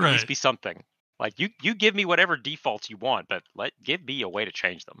 Yeah, that would at Right. least be something. Like you give me whatever defaults you want, but give me a way to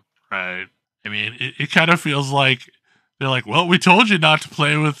change them. Right. I mean, it kind of feels like they're like, well, we told you not to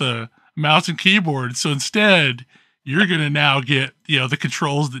play with a mouse and keyboard, so instead you're going to now get, the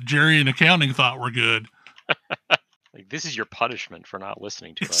controls that Jerry in accounting thought were good. Like, this is your punishment for not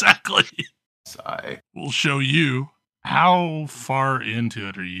listening to us. Exactly. Sigh. We'll show you. How far into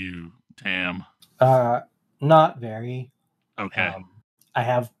it are you, Tam? Not very. Okay. I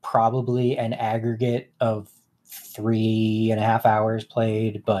have probably an aggregate of 3.5 hours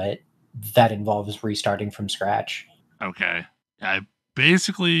played, but that involves restarting from scratch. Okay. I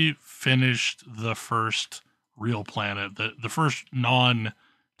basically finished the first real planet, the first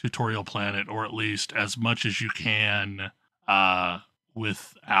non-tutorial planet, or at least as much as you can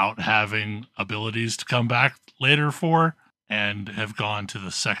without having abilities to come back later for, and have gone to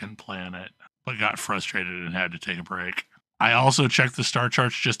the second planet, but got frustrated and had to take a break. I also checked the star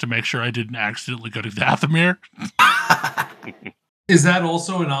charts just to make sure I didn't accidentally go to Dathomir. Is that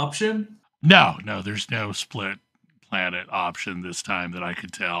also an option? No, there's no split planet option this time that I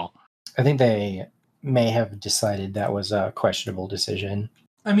could tell. I think they may have decided that was a questionable decision.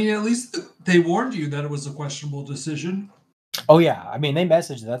 I mean, at least they warned you that it was a questionable decision. Oh yeah, I mean, they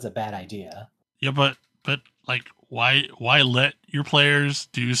messaged that's a bad idea. Yeah, but like, why let your players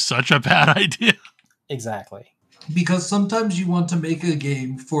do such a bad idea? Exactly. Because sometimes you want to make a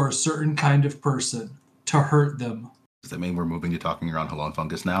game for a certain kind of person to hurt them. Does that mean we're moving to talking around Lone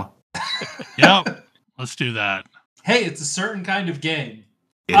Fungus now? Yep, let's do that. Hey, it's a certain kind of game.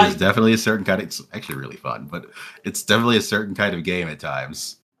 It is definitely a certain kind of... It's actually really fun, but it's definitely a certain kind of game at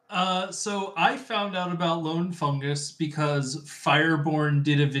times. So I found out about Lone Fungus because Fireborn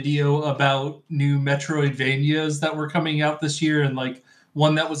did a video about new Metroidvanias that were coming out this year, and like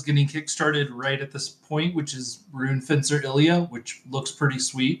one that was getting kickstarted right at this point, which is Rune Fencer Ilya, which looks pretty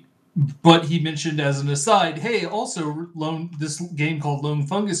sweet. But he mentioned as an aside, hey, also this game called Lone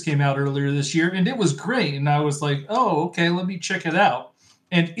Fungus came out earlier this year, and it was great. And I was like, oh, okay, let me check it out.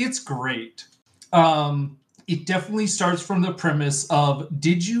 And it's great. It definitely starts from the premise of,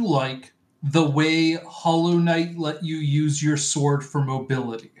 did you like the way Hollow Knight let you use your sword for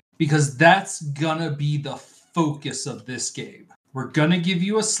mobility? Because that's gonna be the focus of this game. We're gonna give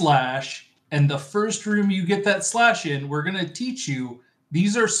you a slash, and the first room you get that slash in, we're gonna teach you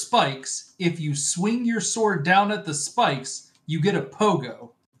these are spikes. If you swing your sword down at the spikes, you get a pogo.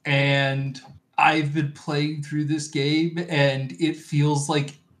 And I've been playing through this game, and it feels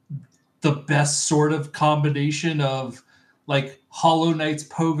like the best sort of combination of like Hollow Knight's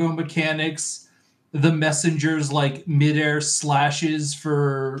pogo mechanics, the messengers like midair slashes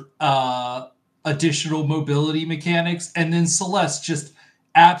for additional mobility mechanics, and then Celeste just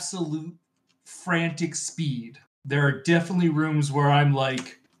absolute frantic speed. There are definitely rooms where I'm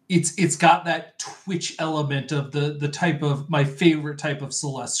like, it's got that twitch element of the type of my favorite type of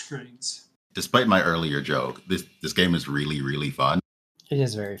Celeste screens. Despite my earlier joke, this game is really, really fun. It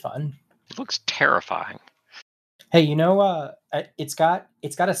is very fun. It looks terrifying. Hey, it's got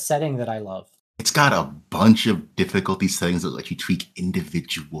a setting that I love. It's got a bunch of difficulty settings that let you tweak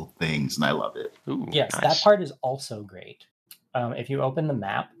individual things, and I love it. Ooh, Yes, nice. that part is also great. If you open the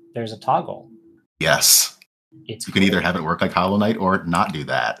map, there's a toggle. Yes. It's You can either great. have it work like Hollow Knight or not do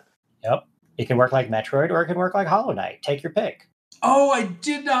that. Yep. It can work like Metroid or it can work like Hollow Knight. Take your pick. Oh, I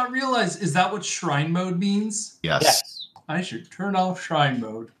did not realize. Is that what shrine mode means? Yes. Yes. I should turn off shrine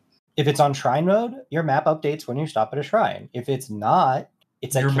mode. If it's on shrine mode, your map updates when you stop at a shrine. If it's not,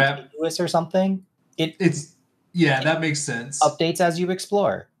 it's like Your map- continuous or something. That makes sense. Updates as you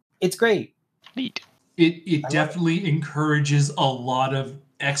explore. It's great. Neat. It definitely encourages a lot of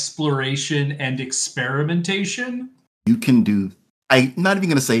exploration and experimentation. You can do... I'm not even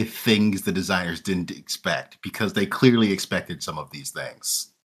going to say things the designers didn't expect, because they clearly expected some of these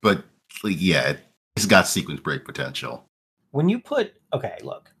things. But, yeah, it's got sequence break potential. When you put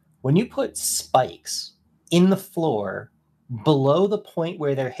spikes in the floor below the point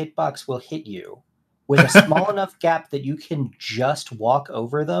where their hitbox will hit you, with a small enough gap that you can just walk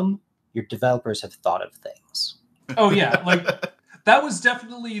over them, your developers have thought of things. Oh yeah, like that was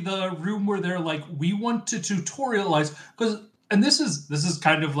definitely the room where they're like, we want to tutorialize, and this is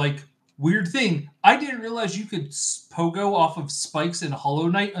kind of like weird thing. I didn't realize you could pogo off of spikes in Hollow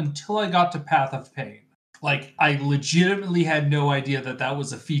Knight until I got to Path of Pain. Like, I legitimately had no idea that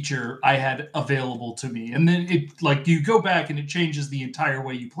was a feature I had available to me. And then it, like, you go back and it changes the entire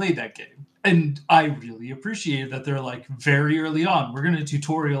way you play that game. And I really appreciated that they're like, very early on, we're going to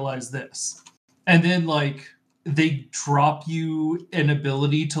tutorialize this. And then like they drop you an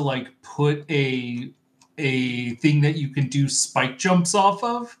ability to like put a thing that you can do spike jumps off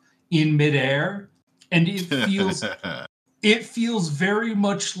of in midair. And it feels very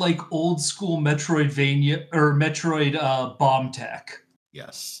much like old school Metroidvania or Metroid bomb tech.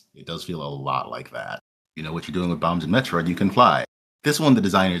 Yes, it does feel a lot like that. You know what you're doing with bombs in Metroid, you can fly. This one, the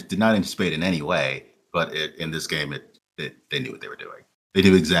designers did not anticipate in any way, but in this game, they knew what they were doing. They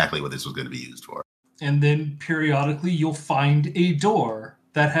knew exactly what this was going to be used for. And then periodically you'll find a door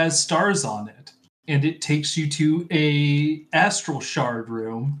that has stars on it. And it takes you to a astral shard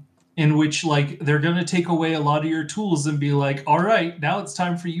room in which like they're going to take away a lot of your tools and be like, all right, now it's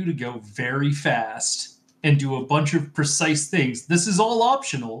time for you to go very fast and do a bunch of precise things. This is all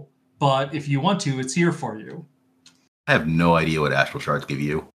optional, but if you want to, it's here for you. I have no idea what astral shards give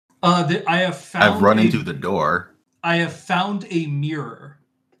you. I've run into the door. I have found a mirror.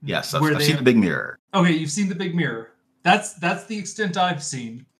 Yes, I've seen the big mirror. Okay, you've seen the big mirror. That's the extent I've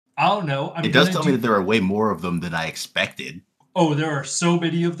seen. I don't know. It does tell me that there are way more of them than I expected. Oh, there are so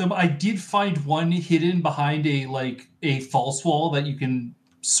many of them. I did find one hidden behind a false wall that you can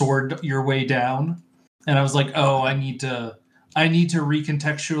sword your way down. And I was like, oh, I need to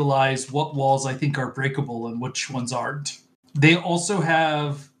recontextualize what walls I think are breakable and which ones aren't. They also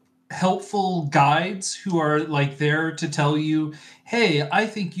have helpful guides who are like there to tell you, hey, I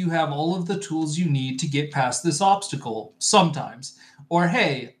think you have all of the tools you need to get past this obstacle sometimes. Or,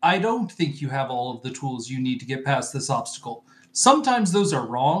 hey, I don't think you have all of the tools you need to get past this obstacle. Sometimes those are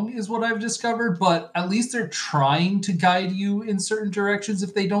wrong, is what I've discovered, but at least they're trying to guide you in certain directions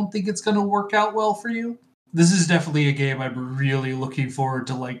if they don't think it's going to work out well for you. This is definitely a game I'm really looking forward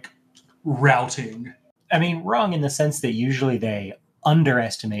to, like, routing. I mean, wrong in the sense that usually they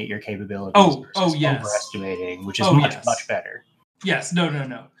underestimate your capabilities versus yes. overestimating, which is much better. Yes,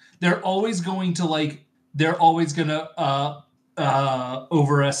 no. They're always going to, like,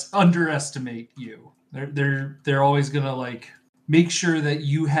 underestimate you. They're always going to, like, make sure that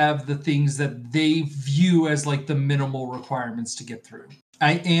you have the things that they view as, like, the minimal requirements to get through.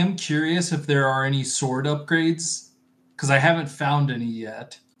 I am curious if there are any sword upgrades, because I haven't found any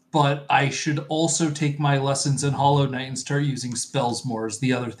yet. But I should also take my lessons in Hollow Knight and start using spells more is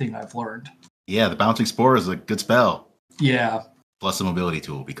the other thing I've learned. Yeah, the Bouncing Spore is a good spell. Yeah. Plus a mobility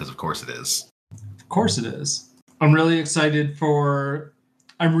tool, because of course it is. Of course it is. I'm really excited for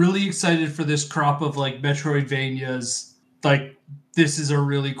this crop of like Metroidvanias. Like, this is a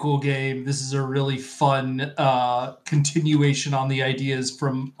really cool game. This is a really fun continuation on the ideas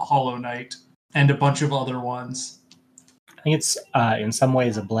from Hollow Knight and a bunch of other ones. I think it's in some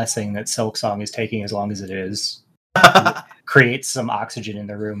ways a blessing that Silksong is taking as long as it is. Creates some oxygen in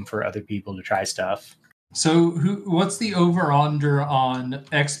the room for other people to try stuff. So what's the over-under on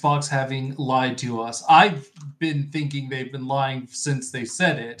Xbox having lied to us? I've been thinking they've been lying since they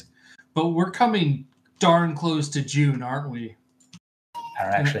said it, but we're coming darn close to June, aren't we? I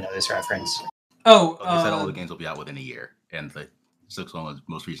don't actually know this reference. Oh, they said all the games will be out within a year, and the Silksong was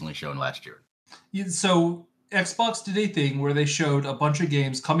most recently shown last year. So Xbox did a thing where they showed a bunch of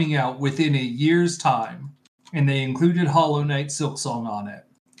games coming out within a year's time, and they included Hollow Knight Silksong on it.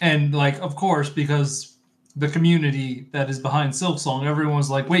 And, like, of course, because the community that is behind Silksong, everyone's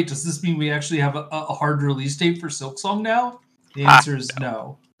like, wait, does this mean we actually have a hard release date for Silksong now? The answer is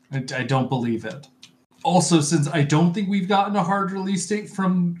no. I don't believe it. Also, since I don't think we've gotten a hard release date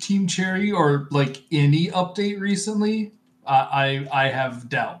from Team Cherry or, like, any update recently, I have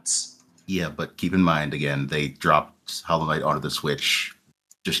doubts. Yeah, but keep in mind, again, they dropped Hollow Knight onto the Switch.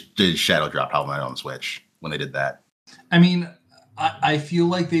 Just did Shadow drop Hollow Knight on the Switch when they did that. I mean, I feel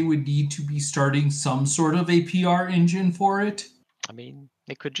like they would need to be starting some sort of a PR engine for it. I mean,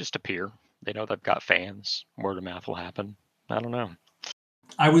 it could just appear. They know they've got fans. Word of mouth will happen. I don't know.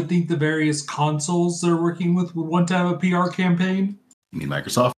 I would think the various consoles they're working with would want to have a PR campaign. You mean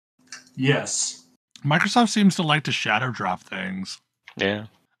Microsoft? Yes. Microsoft seems to like to shadow drop things. Yeah.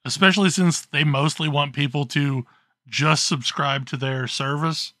 Especially since they mostly want people to just subscribe to their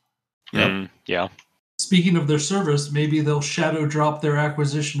service. Yep. Yeah. Speaking of their service, maybe they'll shadow drop their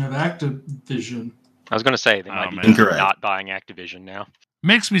acquisition of Activision. I was going to say, they might be not buying Activision now.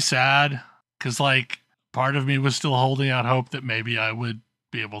 Makes me sad, because, like, part of me was still holding out hope that maybe I would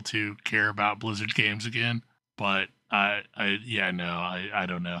be able to care about Blizzard games again. But, I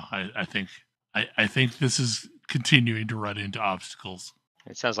don't know. I think this is continuing to run into obstacles.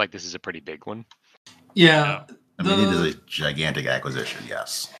 It sounds like this is a pretty big one. Yeah. I mean, it is a gigantic acquisition,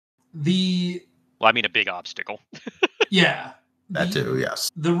 yes. Well, I mean, a big obstacle. Yeah. That too,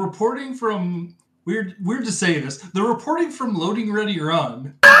 yes. The reporting from weird to say this. The reporting from Loading Ready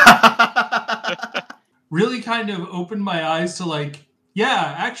Run really kind of opened my eyes to like,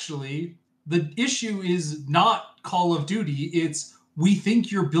 yeah, actually, the issue is not Call of Duty. It's we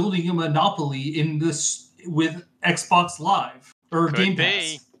think you're building a monopoly in this with Xbox Live or Could Game be.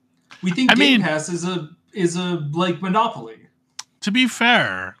 Pass. We think Game Pass is a like monopoly. To be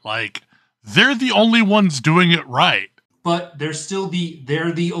fair, like they're the only ones doing it right. But they're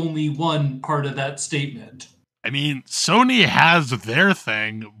the only one part of that statement. I mean, Sony has their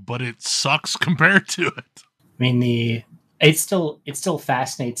thing, but it sucks compared to it. I mean, it still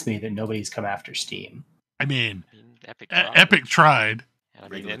fascinates me that nobody's come after Steam. I mean Epic tried. I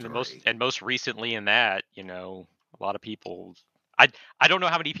mean, Regulatory. and most recently in that, you know, a lot of people. I don't know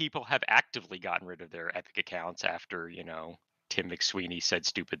how many people have actively gotten rid of their Epic accounts after, you know, Tim McSweeney said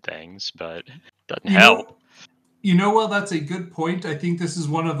stupid things, but doesn't help. Well, that's a good point. I think this is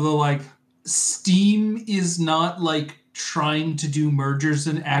one of the like Steam is not like trying to do mergers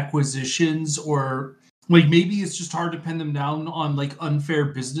and acquisitions, or like maybe it's just hard to pin them down on like unfair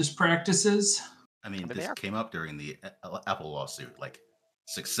business practices. I mean, this came up during the Apple lawsuit. Like,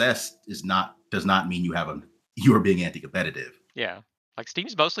 success does not mean you are being anti-competitive. Yeah, like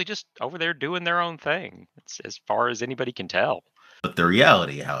Steam's mostly just over there doing their own thing. It's as far as anybody can tell. But the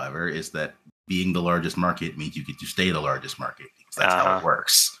reality, however, is that being the largest market means you get to stay the largest market because that's how it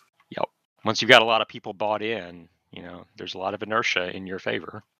works. Yep. Once you've got a lot of people bought in, you know, there's a lot of inertia in your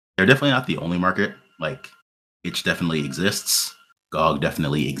favor. They're definitely not the only market. Like, itch definitely exists. GOG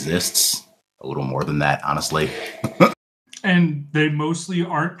definitely exists. A little more than that, honestly. And they mostly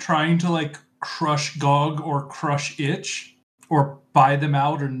aren't trying to like crush GOG or crush itch or buy them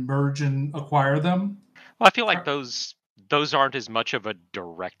out and merge and acquire them. Well, I feel like those aren't as much of a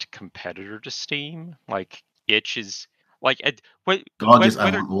direct competitor to Steam. Like itch is like GOG is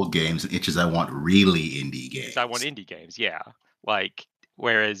I want old games, and itch is I want really indie games. I want indie games, yeah. Like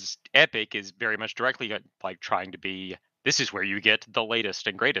whereas Epic is very much directly like trying to be, this is where you get the latest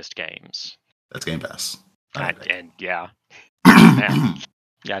and greatest games. That's Game Pass. And yeah.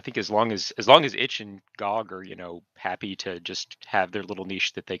 Yeah, I think as long as itch and GOG are, you know, happy to just have their little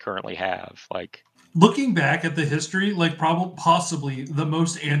niche that they currently have, like looking back at the history, like possibly the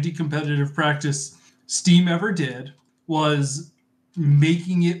most anti-competitive practice Steam ever did was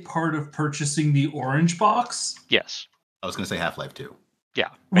making it part of purchasing the orange box. Yes. I was going to say Half-Life 2. Yeah.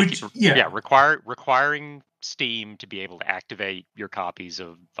 Requiring Steam to be able to activate your copies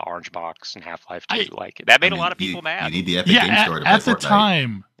of the orange box and Half-Life 2. Like that made a lot of people mad. You need the Epic Game Store to play at the Fortnite.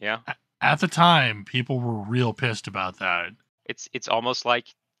 time. Yeah. At the time, people were real pissed about that. It's almost like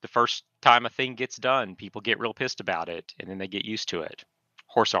the first time a thing gets done, people get real pissed about it, and then they get used to it.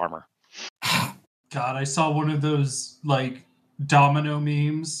 Horse armor. God, I saw one of those like domino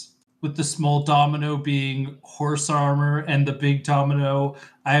memes with the small domino being horse armor and the big domino,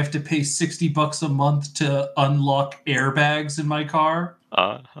 I have to pay $60 a month to unlock airbags in my car.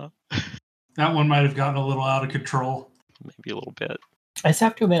 Uh-huh. That one might have gotten a little out of control. Maybe a little bit. I just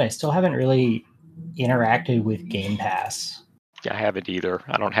have to admit, I still haven't really interacted with Game Pass. Yeah, I haven't either.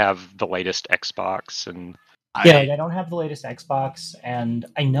 I don't have the latest Xbox, and I don't have the latest Xbox, and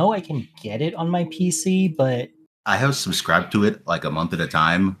I know I can get it on my PC, but I have subscribed to it like a month at a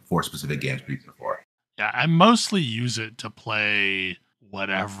time for specific games before. Yeah, I mostly use it to play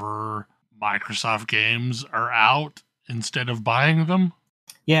whatever Microsoft games are out instead of buying them.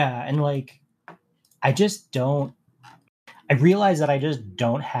 Yeah, and like, I realize that I just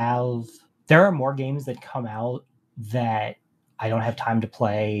don't have... There are more games that come out that I don't have time to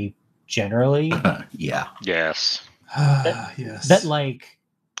play generally. Yeah. Yes. Yes. That like...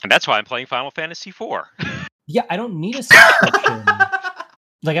 And that's why I'm playing Final Fantasy IV. Yeah, I don't need a subscription.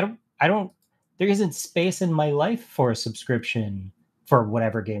 Like, I don't, there isn't space in my life for a subscription for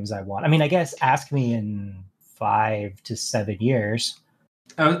whatever games I want. I mean, I guess ask me in 5 to 7 years.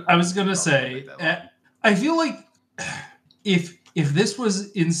 I was going to say, I feel like if this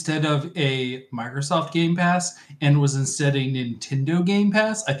was instead of a Microsoft Game Pass and was instead a Nintendo Game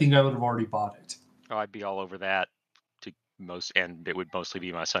Pass, I think I would have already bought it. Oh, I'd be all over that and it would mostly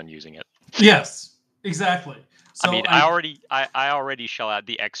be my son using it. Yes. Exactly. So I mean, I already shell out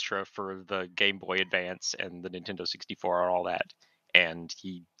the extra for the Game Boy Advance and the Nintendo 64 and all that, and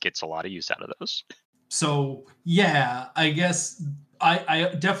he gets a lot of use out of those. So yeah, I guess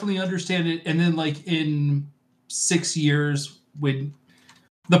I definitely understand it. And then like in 6 years, when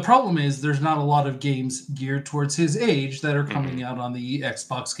the problem is there's not a lot of games geared towards his age that are coming out on the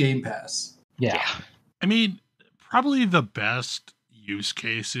Xbox Game Pass. Yeah. I mean, probably the best use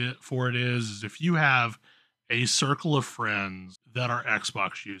case for it is if you have a circle of friends that are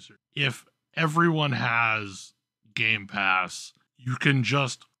Xbox users. If everyone has Game Pass, you can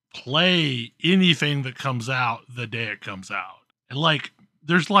just play anything that comes out the day it comes out. And like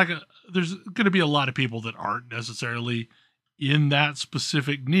there's going to be a lot of people that aren't necessarily in that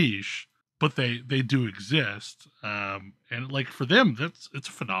specific niche, but they do exist. And like for them, it's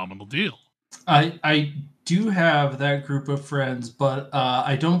a phenomenal deal. I do have that group of friends, but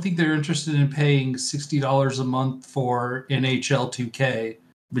I don't think they're interested in paying $60 a month for NHL 2K,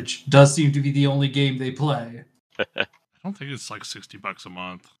 which does seem to be the only game they play. I don't think it's like $60 a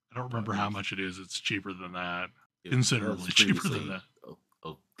month. I don't remember how much it is. It's cheaper than that. Considerably cheaper than that.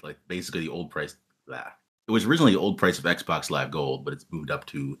 Like basically the old price. It was originally the old price of Xbox Live Gold, but it's moved up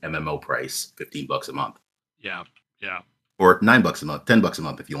to MMO price, $15 a month. Yeah. Or $9 a month, $10 a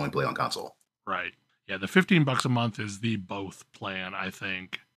month if you only play on console. Right. Yeah, the $15 a month is the both plan, I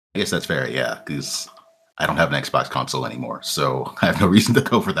think. I guess that's fair, yeah, because I don't have an Xbox console anymore, so I have no reason to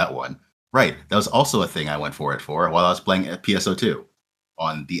go for that one. Right, that was also a thing I went for it for while I was playing PSO2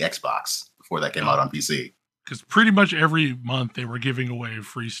 on the Xbox before that came out on PC. Because pretty much every month they were giving away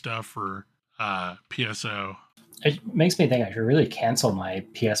free stuff for PSO. It makes me think I should really cancel my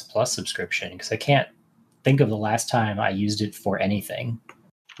PS Plus subscription because I can't think of the last time I used it for anything.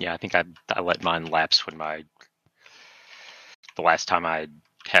 Yeah, I think I let mine lapse when the last time I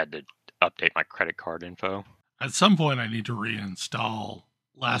had to update my credit card info. At some point, I need to reinstall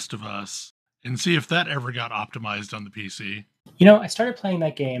Last of Us and see if that ever got optimized on the PC. You know, I started playing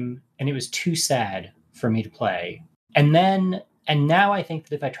that game and it was too sad for me to play. And now I think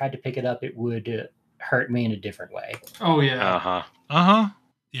that if I tried to pick it up, it would hurt me in a different way. Oh, yeah. Uh-huh.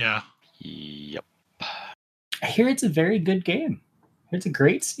 Yeah. Yep. I hear it's a very good game. It's a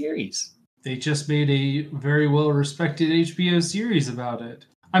great series. They just made a very well-respected HBO series about it.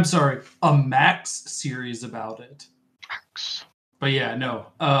 I'm sorry, a Max series about it. Max. But yeah, no.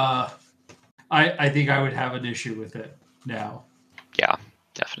 I think I would have an issue with it now. Yeah,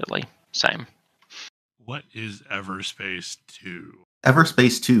 definitely. Same. What is Everspace 2?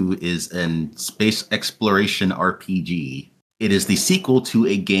 Everspace 2 is an space exploration RPG. It is the sequel to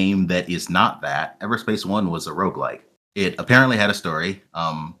a game that is not that. Everspace 1 was a roguelike. It apparently had a story.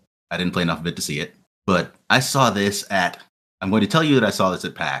 I didn't play enough of it to see it. But I saw this I'm going to tell you that I saw this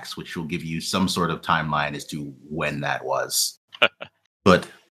at PAX, which will give you some sort of timeline as to when that was. But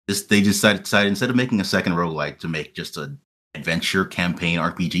they decided instead of making a second roguelike to make just an adventure campaign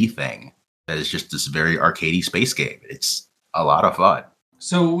RPG thing that is just this very arcadey space game. It's a lot of fun.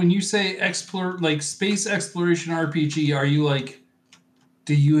 So when you say space exploration RPG, are you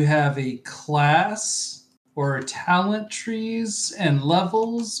do you have a class or talent trees and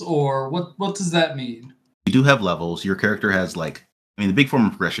levels, or what does that mean? You do have levels. Your character has the big form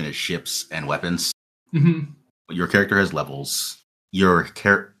of progression is ships and weapons. Mm-hmm. But your character has levels. You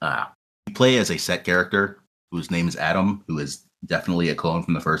play as a set character whose name is Adam, who is definitely a clone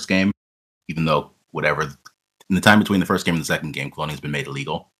from the first game, even though in the time between the first game and the second game, cloning has been made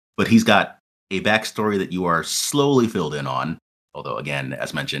illegal. But he's got a backstory that you are slowly filled in on. Although, again,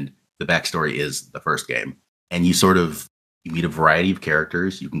 as mentioned, the backstory is the first game. And you meet a variety of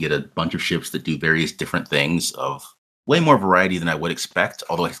characters. You can get a bunch of ships that do various different things of way more variety than I would expect,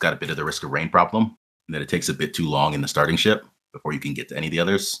 although it's got a bit of the risk of rain problem, and that it takes a bit too long in the starting ship before you can get to any of the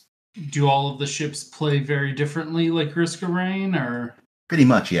others. Do all of the ships play very differently, like Risk of Rain, or? Pretty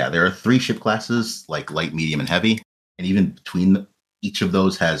much, yeah. There are 3 ship classes, like light, medium, and heavy. And even between each of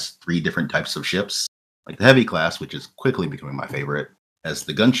those has 3 different types of ships. Like the heavy class, which is quickly becoming my favorite, has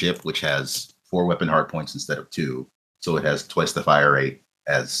the gunship, which has 4 weapon hardpoints instead of 2. So it has twice the fire rate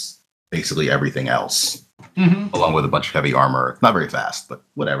as basically everything else, along with a bunch of heavy armor. Not very fast, but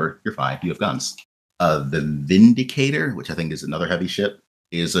whatever. You're fine. You have guns. The Vindicator, which I think is another heavy ship,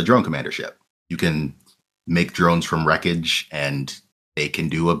 is a drone commander ship. You can make drones from wreckage, and they can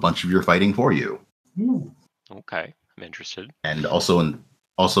do a bunch of your fighting for you. Ooh. Okay, I'm interested. And also in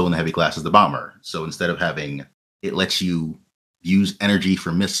the heavy class is the bomber. So instead of it lets you use energy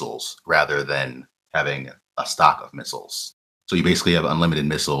for missiles rather than having a stock of missiles. So you basically have unlimited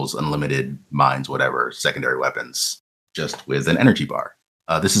missiles, unlimited mines, whatever, secondary weapons, just with an energy bar.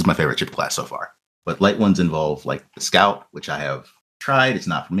 This is my favorite ship class so far. But light ones involve like the Scout, which I have tried. It's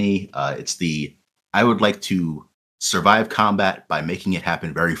not for me. I would like to survive combat by making it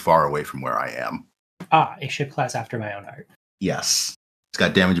happen very far away from where I am. A ship class after my own heart. Yes. It's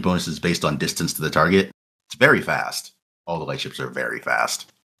got damage bonuses based on distance to the target. It's very fast. All the light ships are very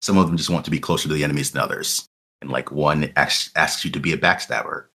fast. Some of them just want to be closer to the enemies than others. And one asks you to be a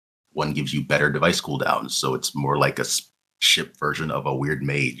backstabber. One gives you better device cooldowns, so it's more like a ship version of a weird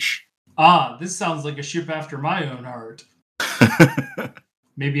mage. Ah, this sounds like a ship after my own heart.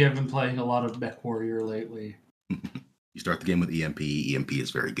 Maybe I've been playing a lot of Mech Warrior lately. You start the game with EMP. EMP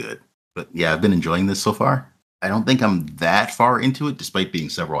is very good. But yeah, I've been enjoying this so far. I don't think I'm that far into it, despite being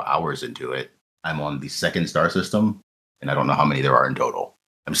several hours into it. I'm on the second star system, and I don't know how many there are in total.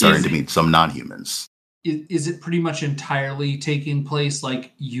 I'm starting to meet some non-humans. Is it pretty much entirely taking place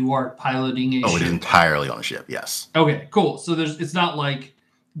like you are piloting a ship? Oh, it is entirely on the ship, yes. Okay, cool. So it's not like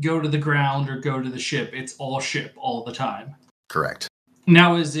go to the ground or go to the ship. It's all ship all the time. Correct.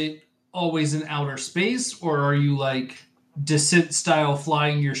 Now, is it always in outer space, or are you like Descent style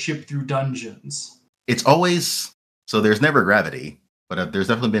flying your ship through dungeons? It's always, so there's never gravity, but there's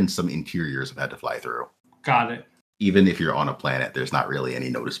definitely been some interiors I've had to fly through. Got it. Even if you're on a planet, there's not really any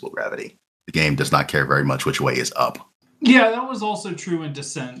noticeable gravity. The game does not care very much which way is up. Yeah, that was also true in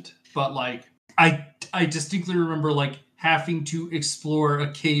Descent, but like I distinctly remember like having to explore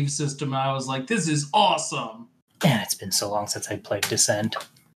a cave system, and I was like, this is awesome. Man, it's been so long since I played Descent.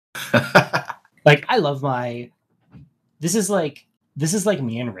 Like, I love my... This is like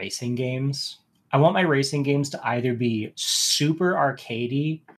me in racing games. I want my racing games to either be super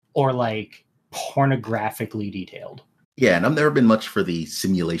arcadey or like pornographically detailed. Yeah, and I've never been much for the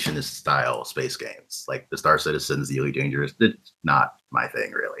simulationist style space games. Like the Star Citizens, the Elite Dangerous, it's not my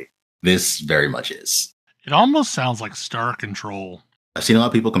thing, really. This very much is. It almost sounds like Star Control. I've seen a lot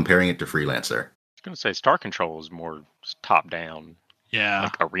of people comparing it to Freelancer. I was going to say Star Control is more top-down, Yeah,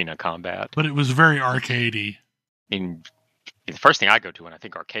 like arena combat. but it was very arcadey. I mean, the first thing I go to when I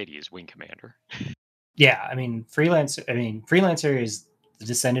think arcadey is Wing Commander. Yeah, I mean, Freelancer is the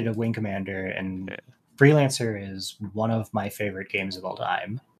descendant of Wing Commander, and Freelancer is one of my favorite games of all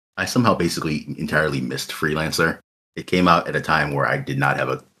time. I somehow basically entirely missed Freelancer. It came out at a time where I did not have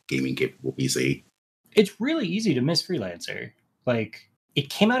a gaming capable PC. It's really easy to miss Freelancer. Like, it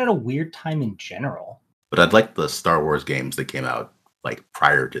came out at a weird time in general. But I'd like the Star Wars games that came out like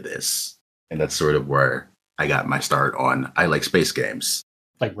prior to this. And that's sort of where I got my start on I like space games.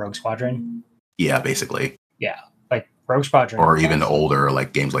 Like Rogue Squadron? Yeah, basically. Yeah, like Rogue Squadron. Or even older,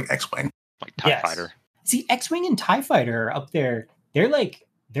 like games like X-Wing. Like TIE Fighter. See, X-Wing and TIE Fighter are up there.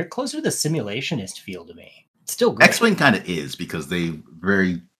 They're closer to the simulationist feel to me. It's still great. X-Wing kind of is because they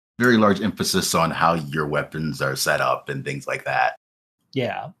very, very large emphasis on how your weapons are set up and things like that.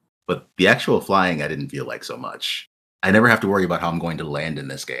 Yeah. But the actual flying, I didn't feel like so much. I never have to worry about how I'm going to land in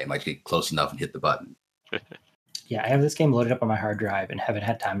this game. I just get close enough and hit the button. Yeah, I have this game loaded up on my hard drive and haven't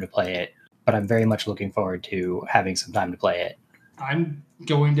had time to play it, but I'm very much looking forward to having some time to play it. I'm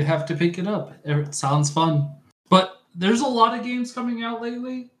going to have to pick it up. It sounds fun. But there's a lot of games coming out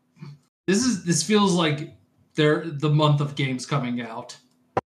lately. This feels like they're the month of games coming out.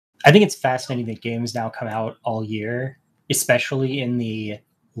 I think it's fascinating that games now come out all year, especially in the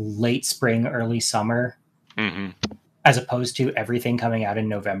late spring, early summer, as opposed to everything coming out in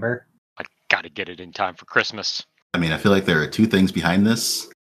November. I got to get it in time for Christmas. I mean, I feel like there are two things behind this.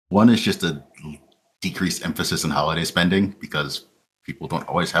 One is just a decreased emphasis on holiday spending because people don't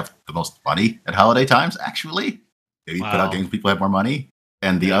always have the most money at holiday times, actually. Maybe put out games people have more money.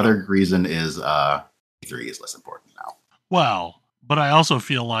 And the other reason is E3 is less important now. Well, but I also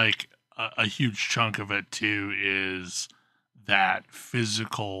feel like a huge chunk of it, too, is that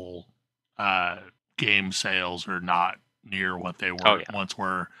physical game sales are not near what they were once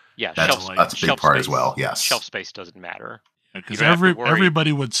were. Yeah, that's a big part as well, yes. Shelf space doesn't matter. Because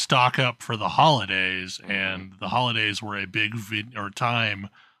everybody would stock up for the holidays, and the holidays were a big time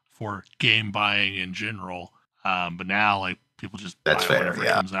for game buying in general. But now, like, people just buy whatever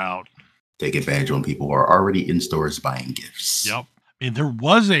comes out. Take advantage when people are already in stores buying gifts. Yep. I mean, there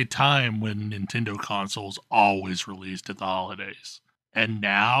was a time when Nintendo consoles always released at the holidays. And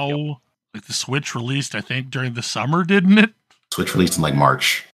now, like, the Switch released, I think, during the summer, didn't it? Switch released in, like,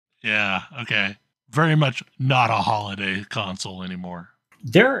 March. Yeah, okay. Very much not a holiday console anymore.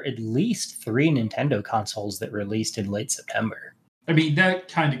 There are at least 3 Nintendo consoles that released in late September. I mean, that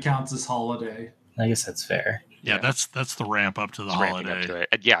kind of counts as holiday. I guess that's fair. Yeah, that's the ramp up to the holiday. Up to it.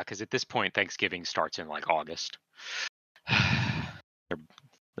 Yeah, because at this point, Thanksgiving starts in like August.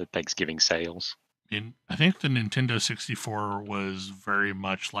 The Thanksgiving sales. I think the Nintendo 64 was very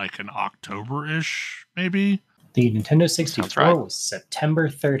much like an October-ish, maybe? The Nintendo 64 was September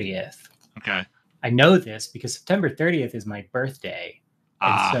 30th. Okay. I know this because September 30th is my birthday.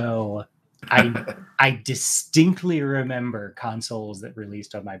 And so I distinctly remember consoles that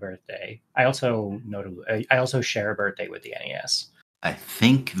released on my birthday. I also share a birthday with the NES. I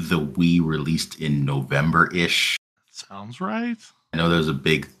think the Wii released in November-ish. Sounds right. I know there's a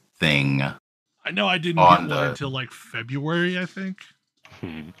big thing. I know I didn't get one until like February, I think.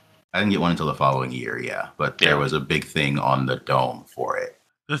 I didn't get one until the following year, yeah. But there was a big thing on the dome for it.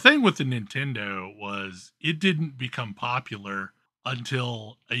 The thing with the Nintendo was it didn't become popular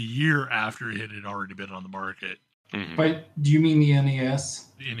until a year after it had already been on the market. Mm-hmm. But do you mean the NES?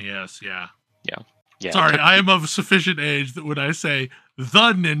 The NES, yeah. Yeah. Sorry, I am of sufficient age that when I say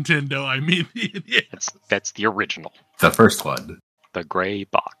the Nintendo, I mean the NES. That's the original. The first one. The gray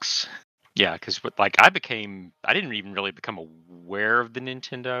box. Yeah, because I didn't even really become aware of the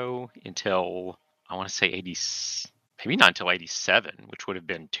Nintendo until I want to say maybe not until 87, which would have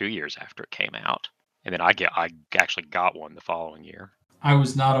been 2 years after it came out. And then I actually got one the following year. I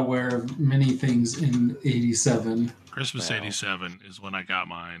was not aware of many things in 87. Christmas 87 is when I got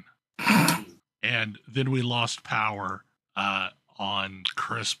mine. And then we lost power on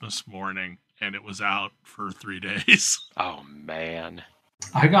Christmas morning, and it was out for 3 days. Oh, man.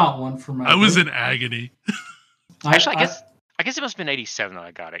 I got one for my. I was in agony. Actually, I guess it must have been 87 that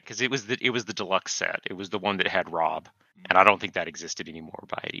I got it, because it was the deluxe set. It was the one that had Rob, and I don't think that existed anymore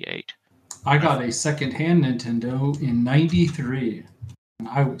by 88. I got a second-hand Nintendo in 93, and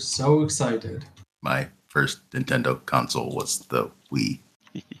I was so excited. My first Nintendo console was the Wii.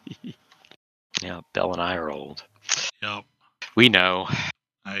 Yeah, Bel and I are old. Yep. We know.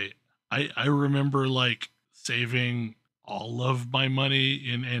 I remember saving all of my money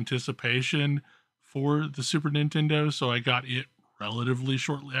in anticipation for the Super Nintendo, so I got it relatively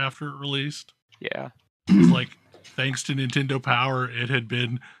shortly after it released. Yeah. Thanks to Nintendo Power, it had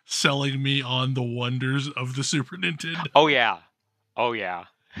been selling me on the wonders of the Super Nintendo. Oh yeah.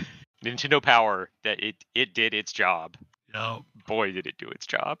 Nintendo Power, that it did its job. Yep. Boy, did it do its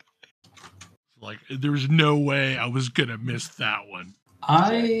job. There was no way I was gonna miss that one.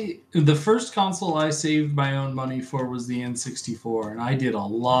 The first console I saved my own money for was the N64, and I did a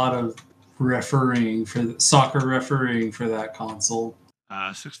lot of soccer refereeing for that console.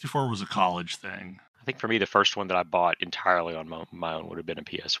 64 was a college thing. I think for me, the first one that I bought entirely on my own would have been a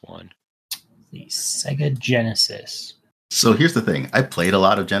PS1. The Sega Genesis. So here's the thing. I played a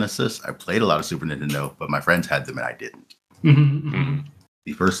lot of Genesis. I played a lot of Super Nintendo, but my friends had them and I didn't.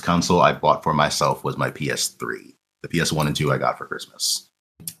 The first console I bought for myself was my PS3. The PS1 and 2 I got for Christmas.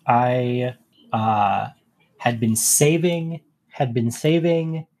 I had been saving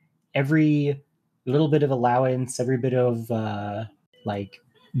every little bit of allowance, every bit of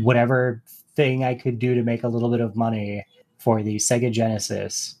whatever thing I could do to make a little bit of money for the Sega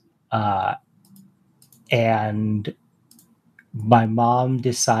Genesis. And my mom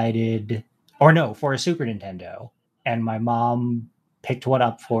decided, for a Super Nintendo. And my mom picked one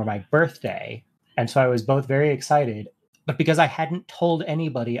up for my birthday. And so I was both very excited. But because I hadn't told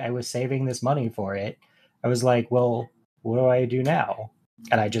anybody I was saving this money for it, I was like, well, what do I do now?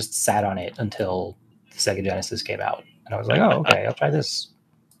 And I just sat on it until the Sega Genesis came out. And I was like, oh, okay, I'll try this.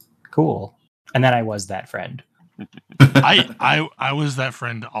 Cool. And then I was that friend. I was that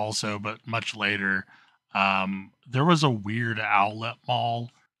friend also, but much later. There was a weird outlet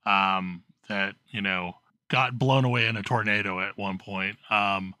mall that, got blown away in a tornado at one point.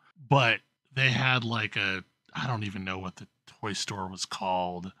 But they had I don't even know what the toy store was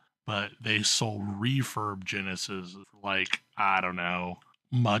called, but they sold refurb Genesis for I don't know,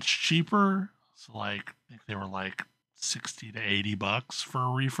 much cheaper. So I think they were $60 to $80 for a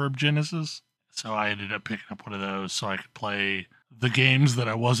refurb Genesis. So I ended up picking up one of those so I could play the games that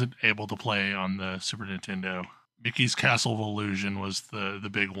I wasn't able to play on the Super Nintendo. Mickey's Castle of Illusion was the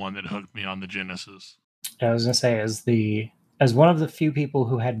big one that hooked me on the Genesis. I was going to say, as one of the few people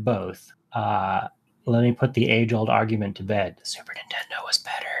who had both, let me put the age-old argument to bed. The Super Nintendo was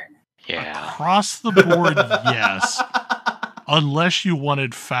better. Yeah. Across the board, yes. Unless you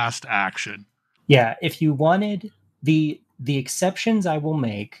wanted fast action. Yeah, if you wanted the exceptions I will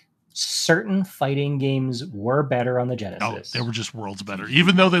make, certain fighting games were better on the Genesis. Oh, they were just worlds better.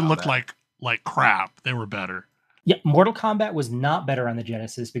 Even though they looked like crap, they were better. Yeah, Mortal Kombat was not better on the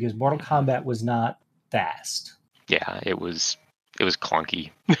Genesis because Mortal Kombat was not fast. Yeah, it was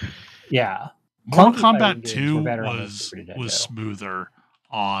clunky. Yeah. Mortal Clunky Kombat 2 was smoother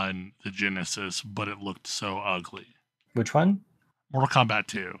on the Genesis, but it looked so ugly. Which one? Mortal Kombat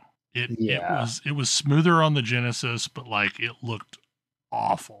 2. It was smoother on the Genesis, but it looked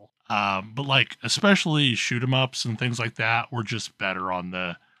awful. But especially shoot 'em ups and things like that were just better on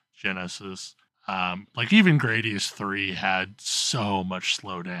the Genesis. Even Gradius 3 had so much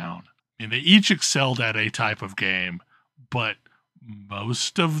slowdown. I mean, they each excelled at a type of game, but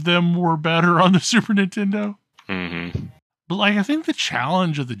most of them were better on the Super Nintendo. Mm-hmm. But I think the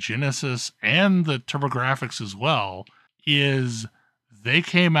challenge of the Genesis and the TurboGrafx as well is they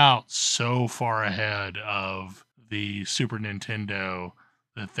came out so far ahead of the Super Nintendo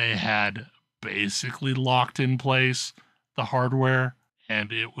that they had basically locked in place the hardware,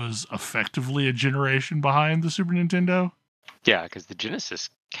 and it was effectively a generation behind the Super Nintendo. Yeah, because the Genesis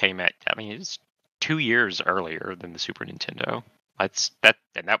came at, I mean, it's 2 years earlier than the Super Nintendo. That's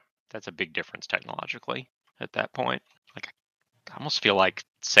a big difference technologically at that point. Like, I almost feel like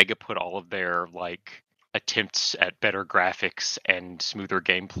Sega put all of their like attempts at better graphics and smoother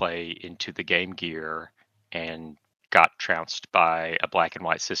gameplay into the Game Gear and got trounced by a black and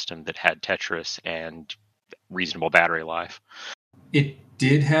white system that had Tetris and reasonable battery life. It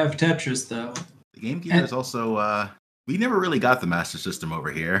did have Tetris, though. The Game Gear is also, we never really got the Master System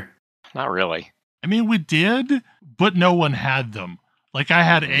over here. Not really. I mean, we did, but no one had them. Like, I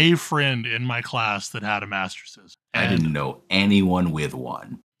had a friend in my class that had a Master System. I didn't know anyone with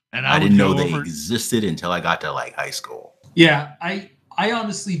one. And I didn't know they existed until I got to like high school. Yeah, I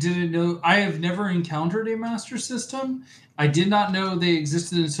honestly didn't know. I have never encountered a Master System. I did not know they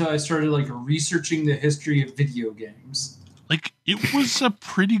existed until I started like researching the history of video games. Like, it was a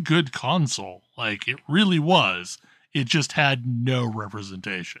pretty good console. Like, it really was. It just had no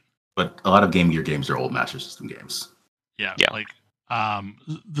representation. But a lot of Game Gear games are old Master System games. Yeah. Like,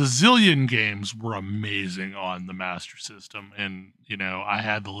 the Zillion games were amazing on the Master System. And, you know, I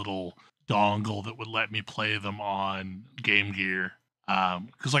had the little dongle that would let me play them on Game Gear.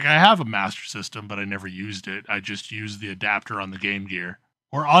 Because, like, I have a Master System, but I never used it. I just used the adapter on the Game Gear.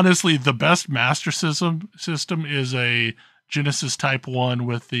 Or, honestly, the best Master System is a Genesis Type 1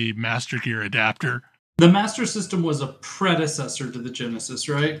 with the Master Gear adapter. The Master System was a predecessor to the Genesis,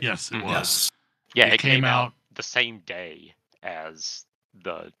 right? Yes, it was. Yes. Yeah, it came out the same day as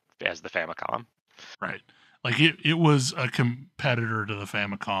the Famicom. Right. Like, it was a competitor to the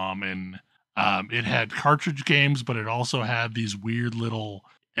Famicom, and it had cartridge games, but it also had these weird little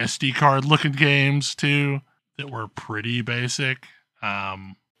SD card looking games too that were pretty basic. Yeah,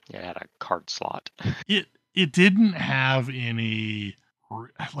 it had a card slot. It didn't have any,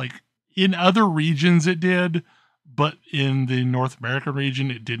 like, in other regions it did, but in the North American region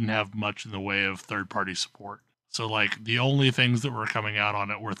it didn't have much in the way of third-party support. So, like, the only things that were coming out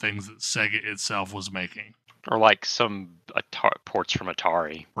on it were things that Sega itself was making. Or, like, some ports from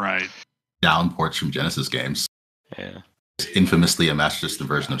Atari. Right. Down ports from Genesis games. Yeah. It's infamously a Master System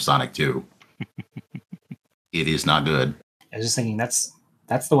version of Sonic 2. It is not good. I was just thinking that's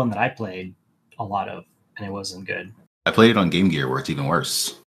the one that I played a lot of, and it wasn't good. I played it on Game Gear where it's even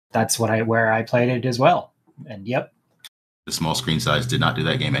worse. That's where I played it as well. And yep. The small screen size did not do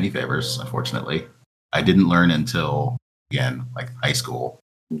that game any favors, unfortunately. I didn't learn until, again, like high school,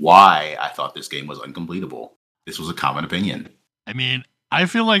 why I thought this game was uncompletable. This was a common opinion. I mean, I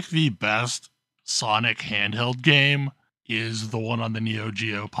feel like the best Sonic handheld game is the one on the Neo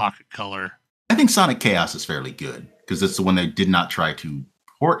Geo Pocket Color. I think Sonic Chaos is fairly good because it's the one they did not try to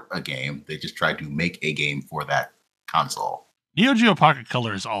port a game. They just tried to make a game for that console. Neo Geo Pocket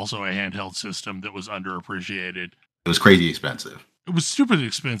Color is also a handheld system that was underappreciated. It was crazy expensive. It was stupid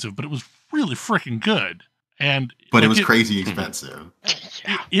expensive, but it was really freaking good. But it was crazy expensive.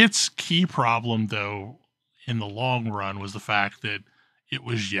 Its key problem, though, in the long run, was the fact that it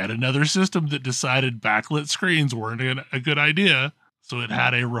was yet another system that decided backlit screens weren't a good idea. So it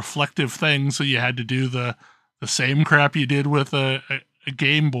had a reflective thing, so you had to do the same crap you did with a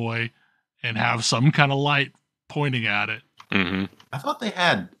Game Boy and have some kind of light pointing at it. Mm-hmm. I thought they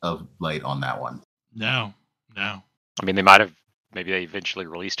had a light on that one. No. I mean, maybe they eventually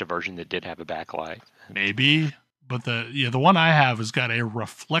released a version that did have a backlight. Maybe, but the one I have has got a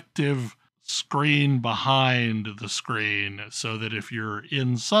reflective screen behind the screen so that if you're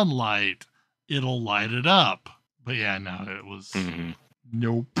in sunlight, it'll light it up. But yeah, no, it was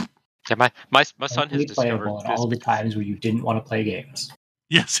nope. Yeah, my son has discovered this. All the times where you didn't want to play games.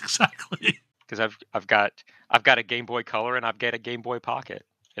 Yes, exactly. Because I've got a Game Boy Color and I've got a Game Boy Pocket,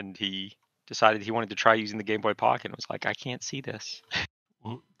 and he decided he wanted to try using the Game Boy Pocket and was like, I can't see this.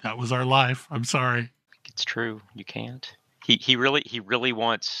 Well, that was our life. I'm sorry. It's true. You can't. He really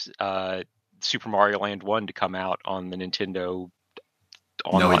wants Super Mario Land 1 to come out on the Nintendo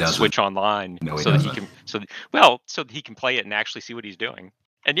Switch Online. No, he so doesn't. That he can so that he can play it and actually see what he's doing.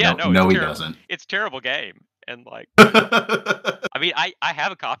 And yeah, no, he terrible. doesn't. It's a terrible game. And like I mean, I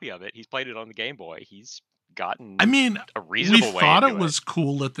have a copy of it. He's played it on the Game Boy. He's gotten a reasonable way. We thought it was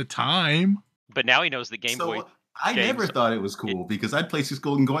cool at the time. But now he knows the Game Boy. I never thought it was cool because I'd play 6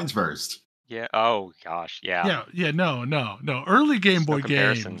 Golden Coins first. Yeah. Oh gosh. Yeah. Yeah. No. Early Game Boy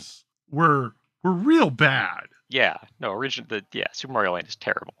games were real bad. Yeah. No. Super Mario Land is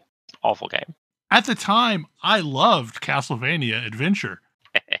terrible. Awful game. At the time, I loved Castlevania Adventure.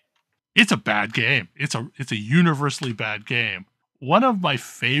 It's a bad game. It's a universally bad game. one of my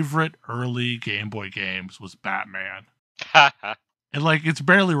favorite early Game Boy games was Batman. And like, it's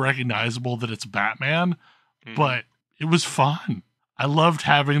barely recognizable that it's Batman, but it was fun. I loved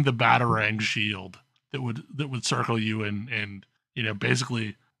having the Batarang shield that would circle you and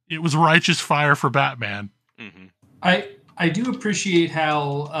basically it was righteous fire for Batman. Mm-hmm. I do appreciate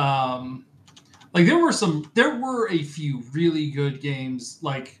how like there were a few really good games,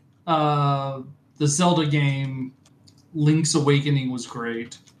 like the Zelda game Link's Awakening was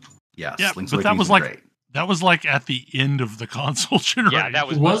great. Yes, Yeah, Link's but that Awakening was great. That was like at the end of the console generation. Yeah, that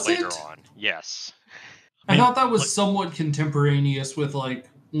was Was much later it? on. Yes. I thought that was somewhat contemporaneous with like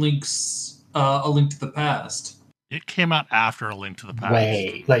Link's A Link to the Past. It came out after A Link to the Past.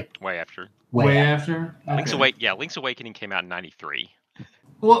 Way after. Way after? Okay. Link's Awakening came out in 93.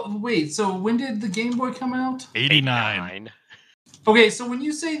 Well, wait, so when did the Game Boy come out? 89. Okay, so when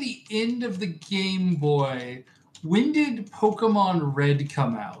you say the end of the Game Boy, when did Pokemon Red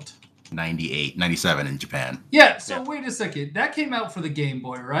come out? 98, 97 in Japan. Yeah, so wait a second. That came out for the Game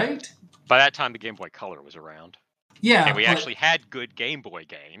Boy, right? By that time, the Game Boy Color was around. Yeah, and we actually had good Game Boy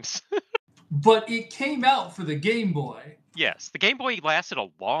games. But it came out for the Game Boy. Yes, the Game Boy lasted a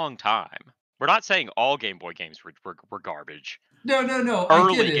long time. We're not saying all Game Boy games were garbage. No.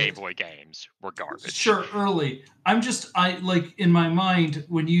 Early Game Boy games were garbage. Sure, early. I like in my mind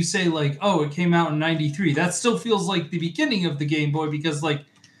when you say like, oh, it came out in 93, that still feels like the beginning of the Game Boy because like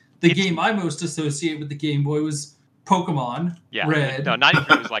the game I most associate with the Game Boy was Pokemon Red. No,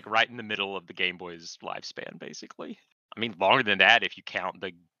 93 was like right in the middle of the Game Boy's lifespan, basically. I mean, longer than that if you count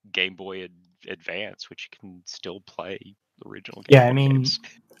the Game Boy Advance, which you can still play the original Game Boy games.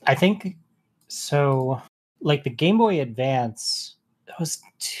 I think so. Like the Game Boy Advance, that was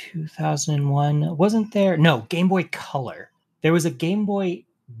 2001. Wasn't there? No, Game Boy Color. There was a Game Boy.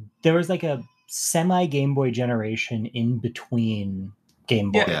 There was like a semi Game Boy generation in between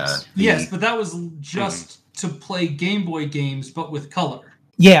Game Boys. Yeah, yes, but that was just to play Game Boy games, but with color.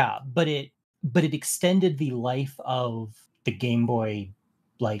 Yeah, but it extended the life of the Game Boy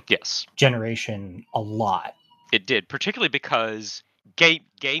generation a lot. It did, particularly because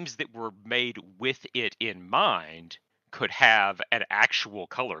games that were made with it in mind could have an actual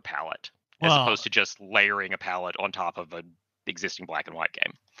color palette as opposed to just layering a palette on top of an existing black and white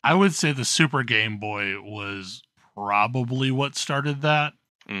game. I would say the Super Game Boy was probably what started that.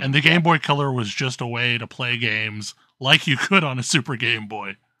 And the Game Boy Color was just a way to play games like you could on a Super Game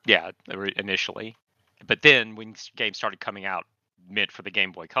Boy. Yeah, initially. But then when games started coming out meant for the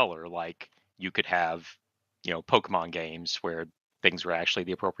Game Boy Color, like you could have, Pokemon games where things were actually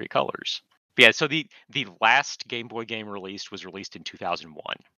the appropriate colors. But yeah, so the last Game Boy game released was released in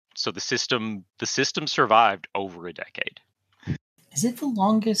 2001. So the system survived over a decade. Is it the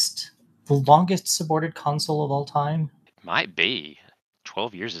longest supported console of all time? It might be.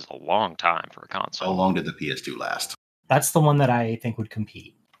 12 years is a long time for a console. How long did the PS2 last? That's the one that I think would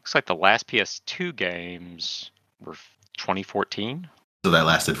compete. Looks like the last PS2 games were 2014. So that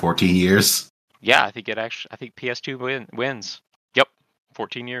lasted 14 years? Yeah, I think PS2 wins. Yep,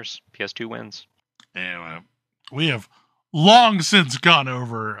 14 years. PS2 wins. Anyway, we have long since gone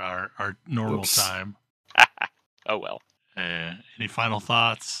over our normal time. Oh well. Any final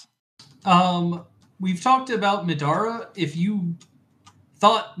thoughts? We've talked about Madara. If you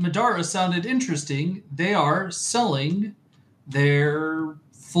thought Madara sounded interesting, they are selling their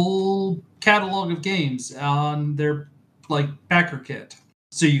full catalog of games on their backer kit.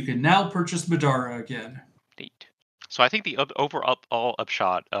 So you can now purchase Madara again. Neat. So I think the overall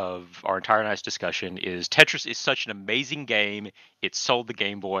upshot of our entire nice discussion is Tetris is such an amazing game, it sold the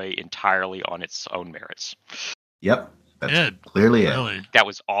Game Boy entirely on its own merits. Yep. That's clearly it. That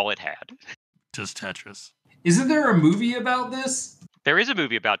was all it had. Just Tetris. Isn't there a movie about this? There is a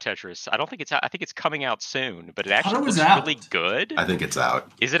movie about Tetris. I think it's coming out soon, but it actually looks out. really good. I think it's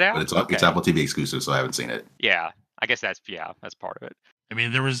out. Is it out? But it's Apple TV exclusive, so I haven't seen it. Yeah, I guess that's part of it. I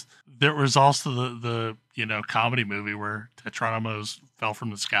mean, there was also the comedy movie where Tetronymos fell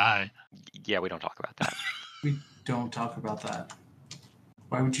from the sky. Yeah, we don't talk about that. We don't talk about that.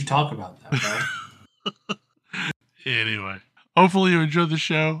 Why would you talk about that, bro? Anyway, hopefully you enjoyed the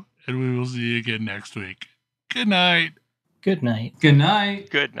show, and we will see you again next week. Good night. Good night. Good night.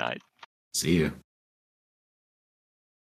 Good night. See you.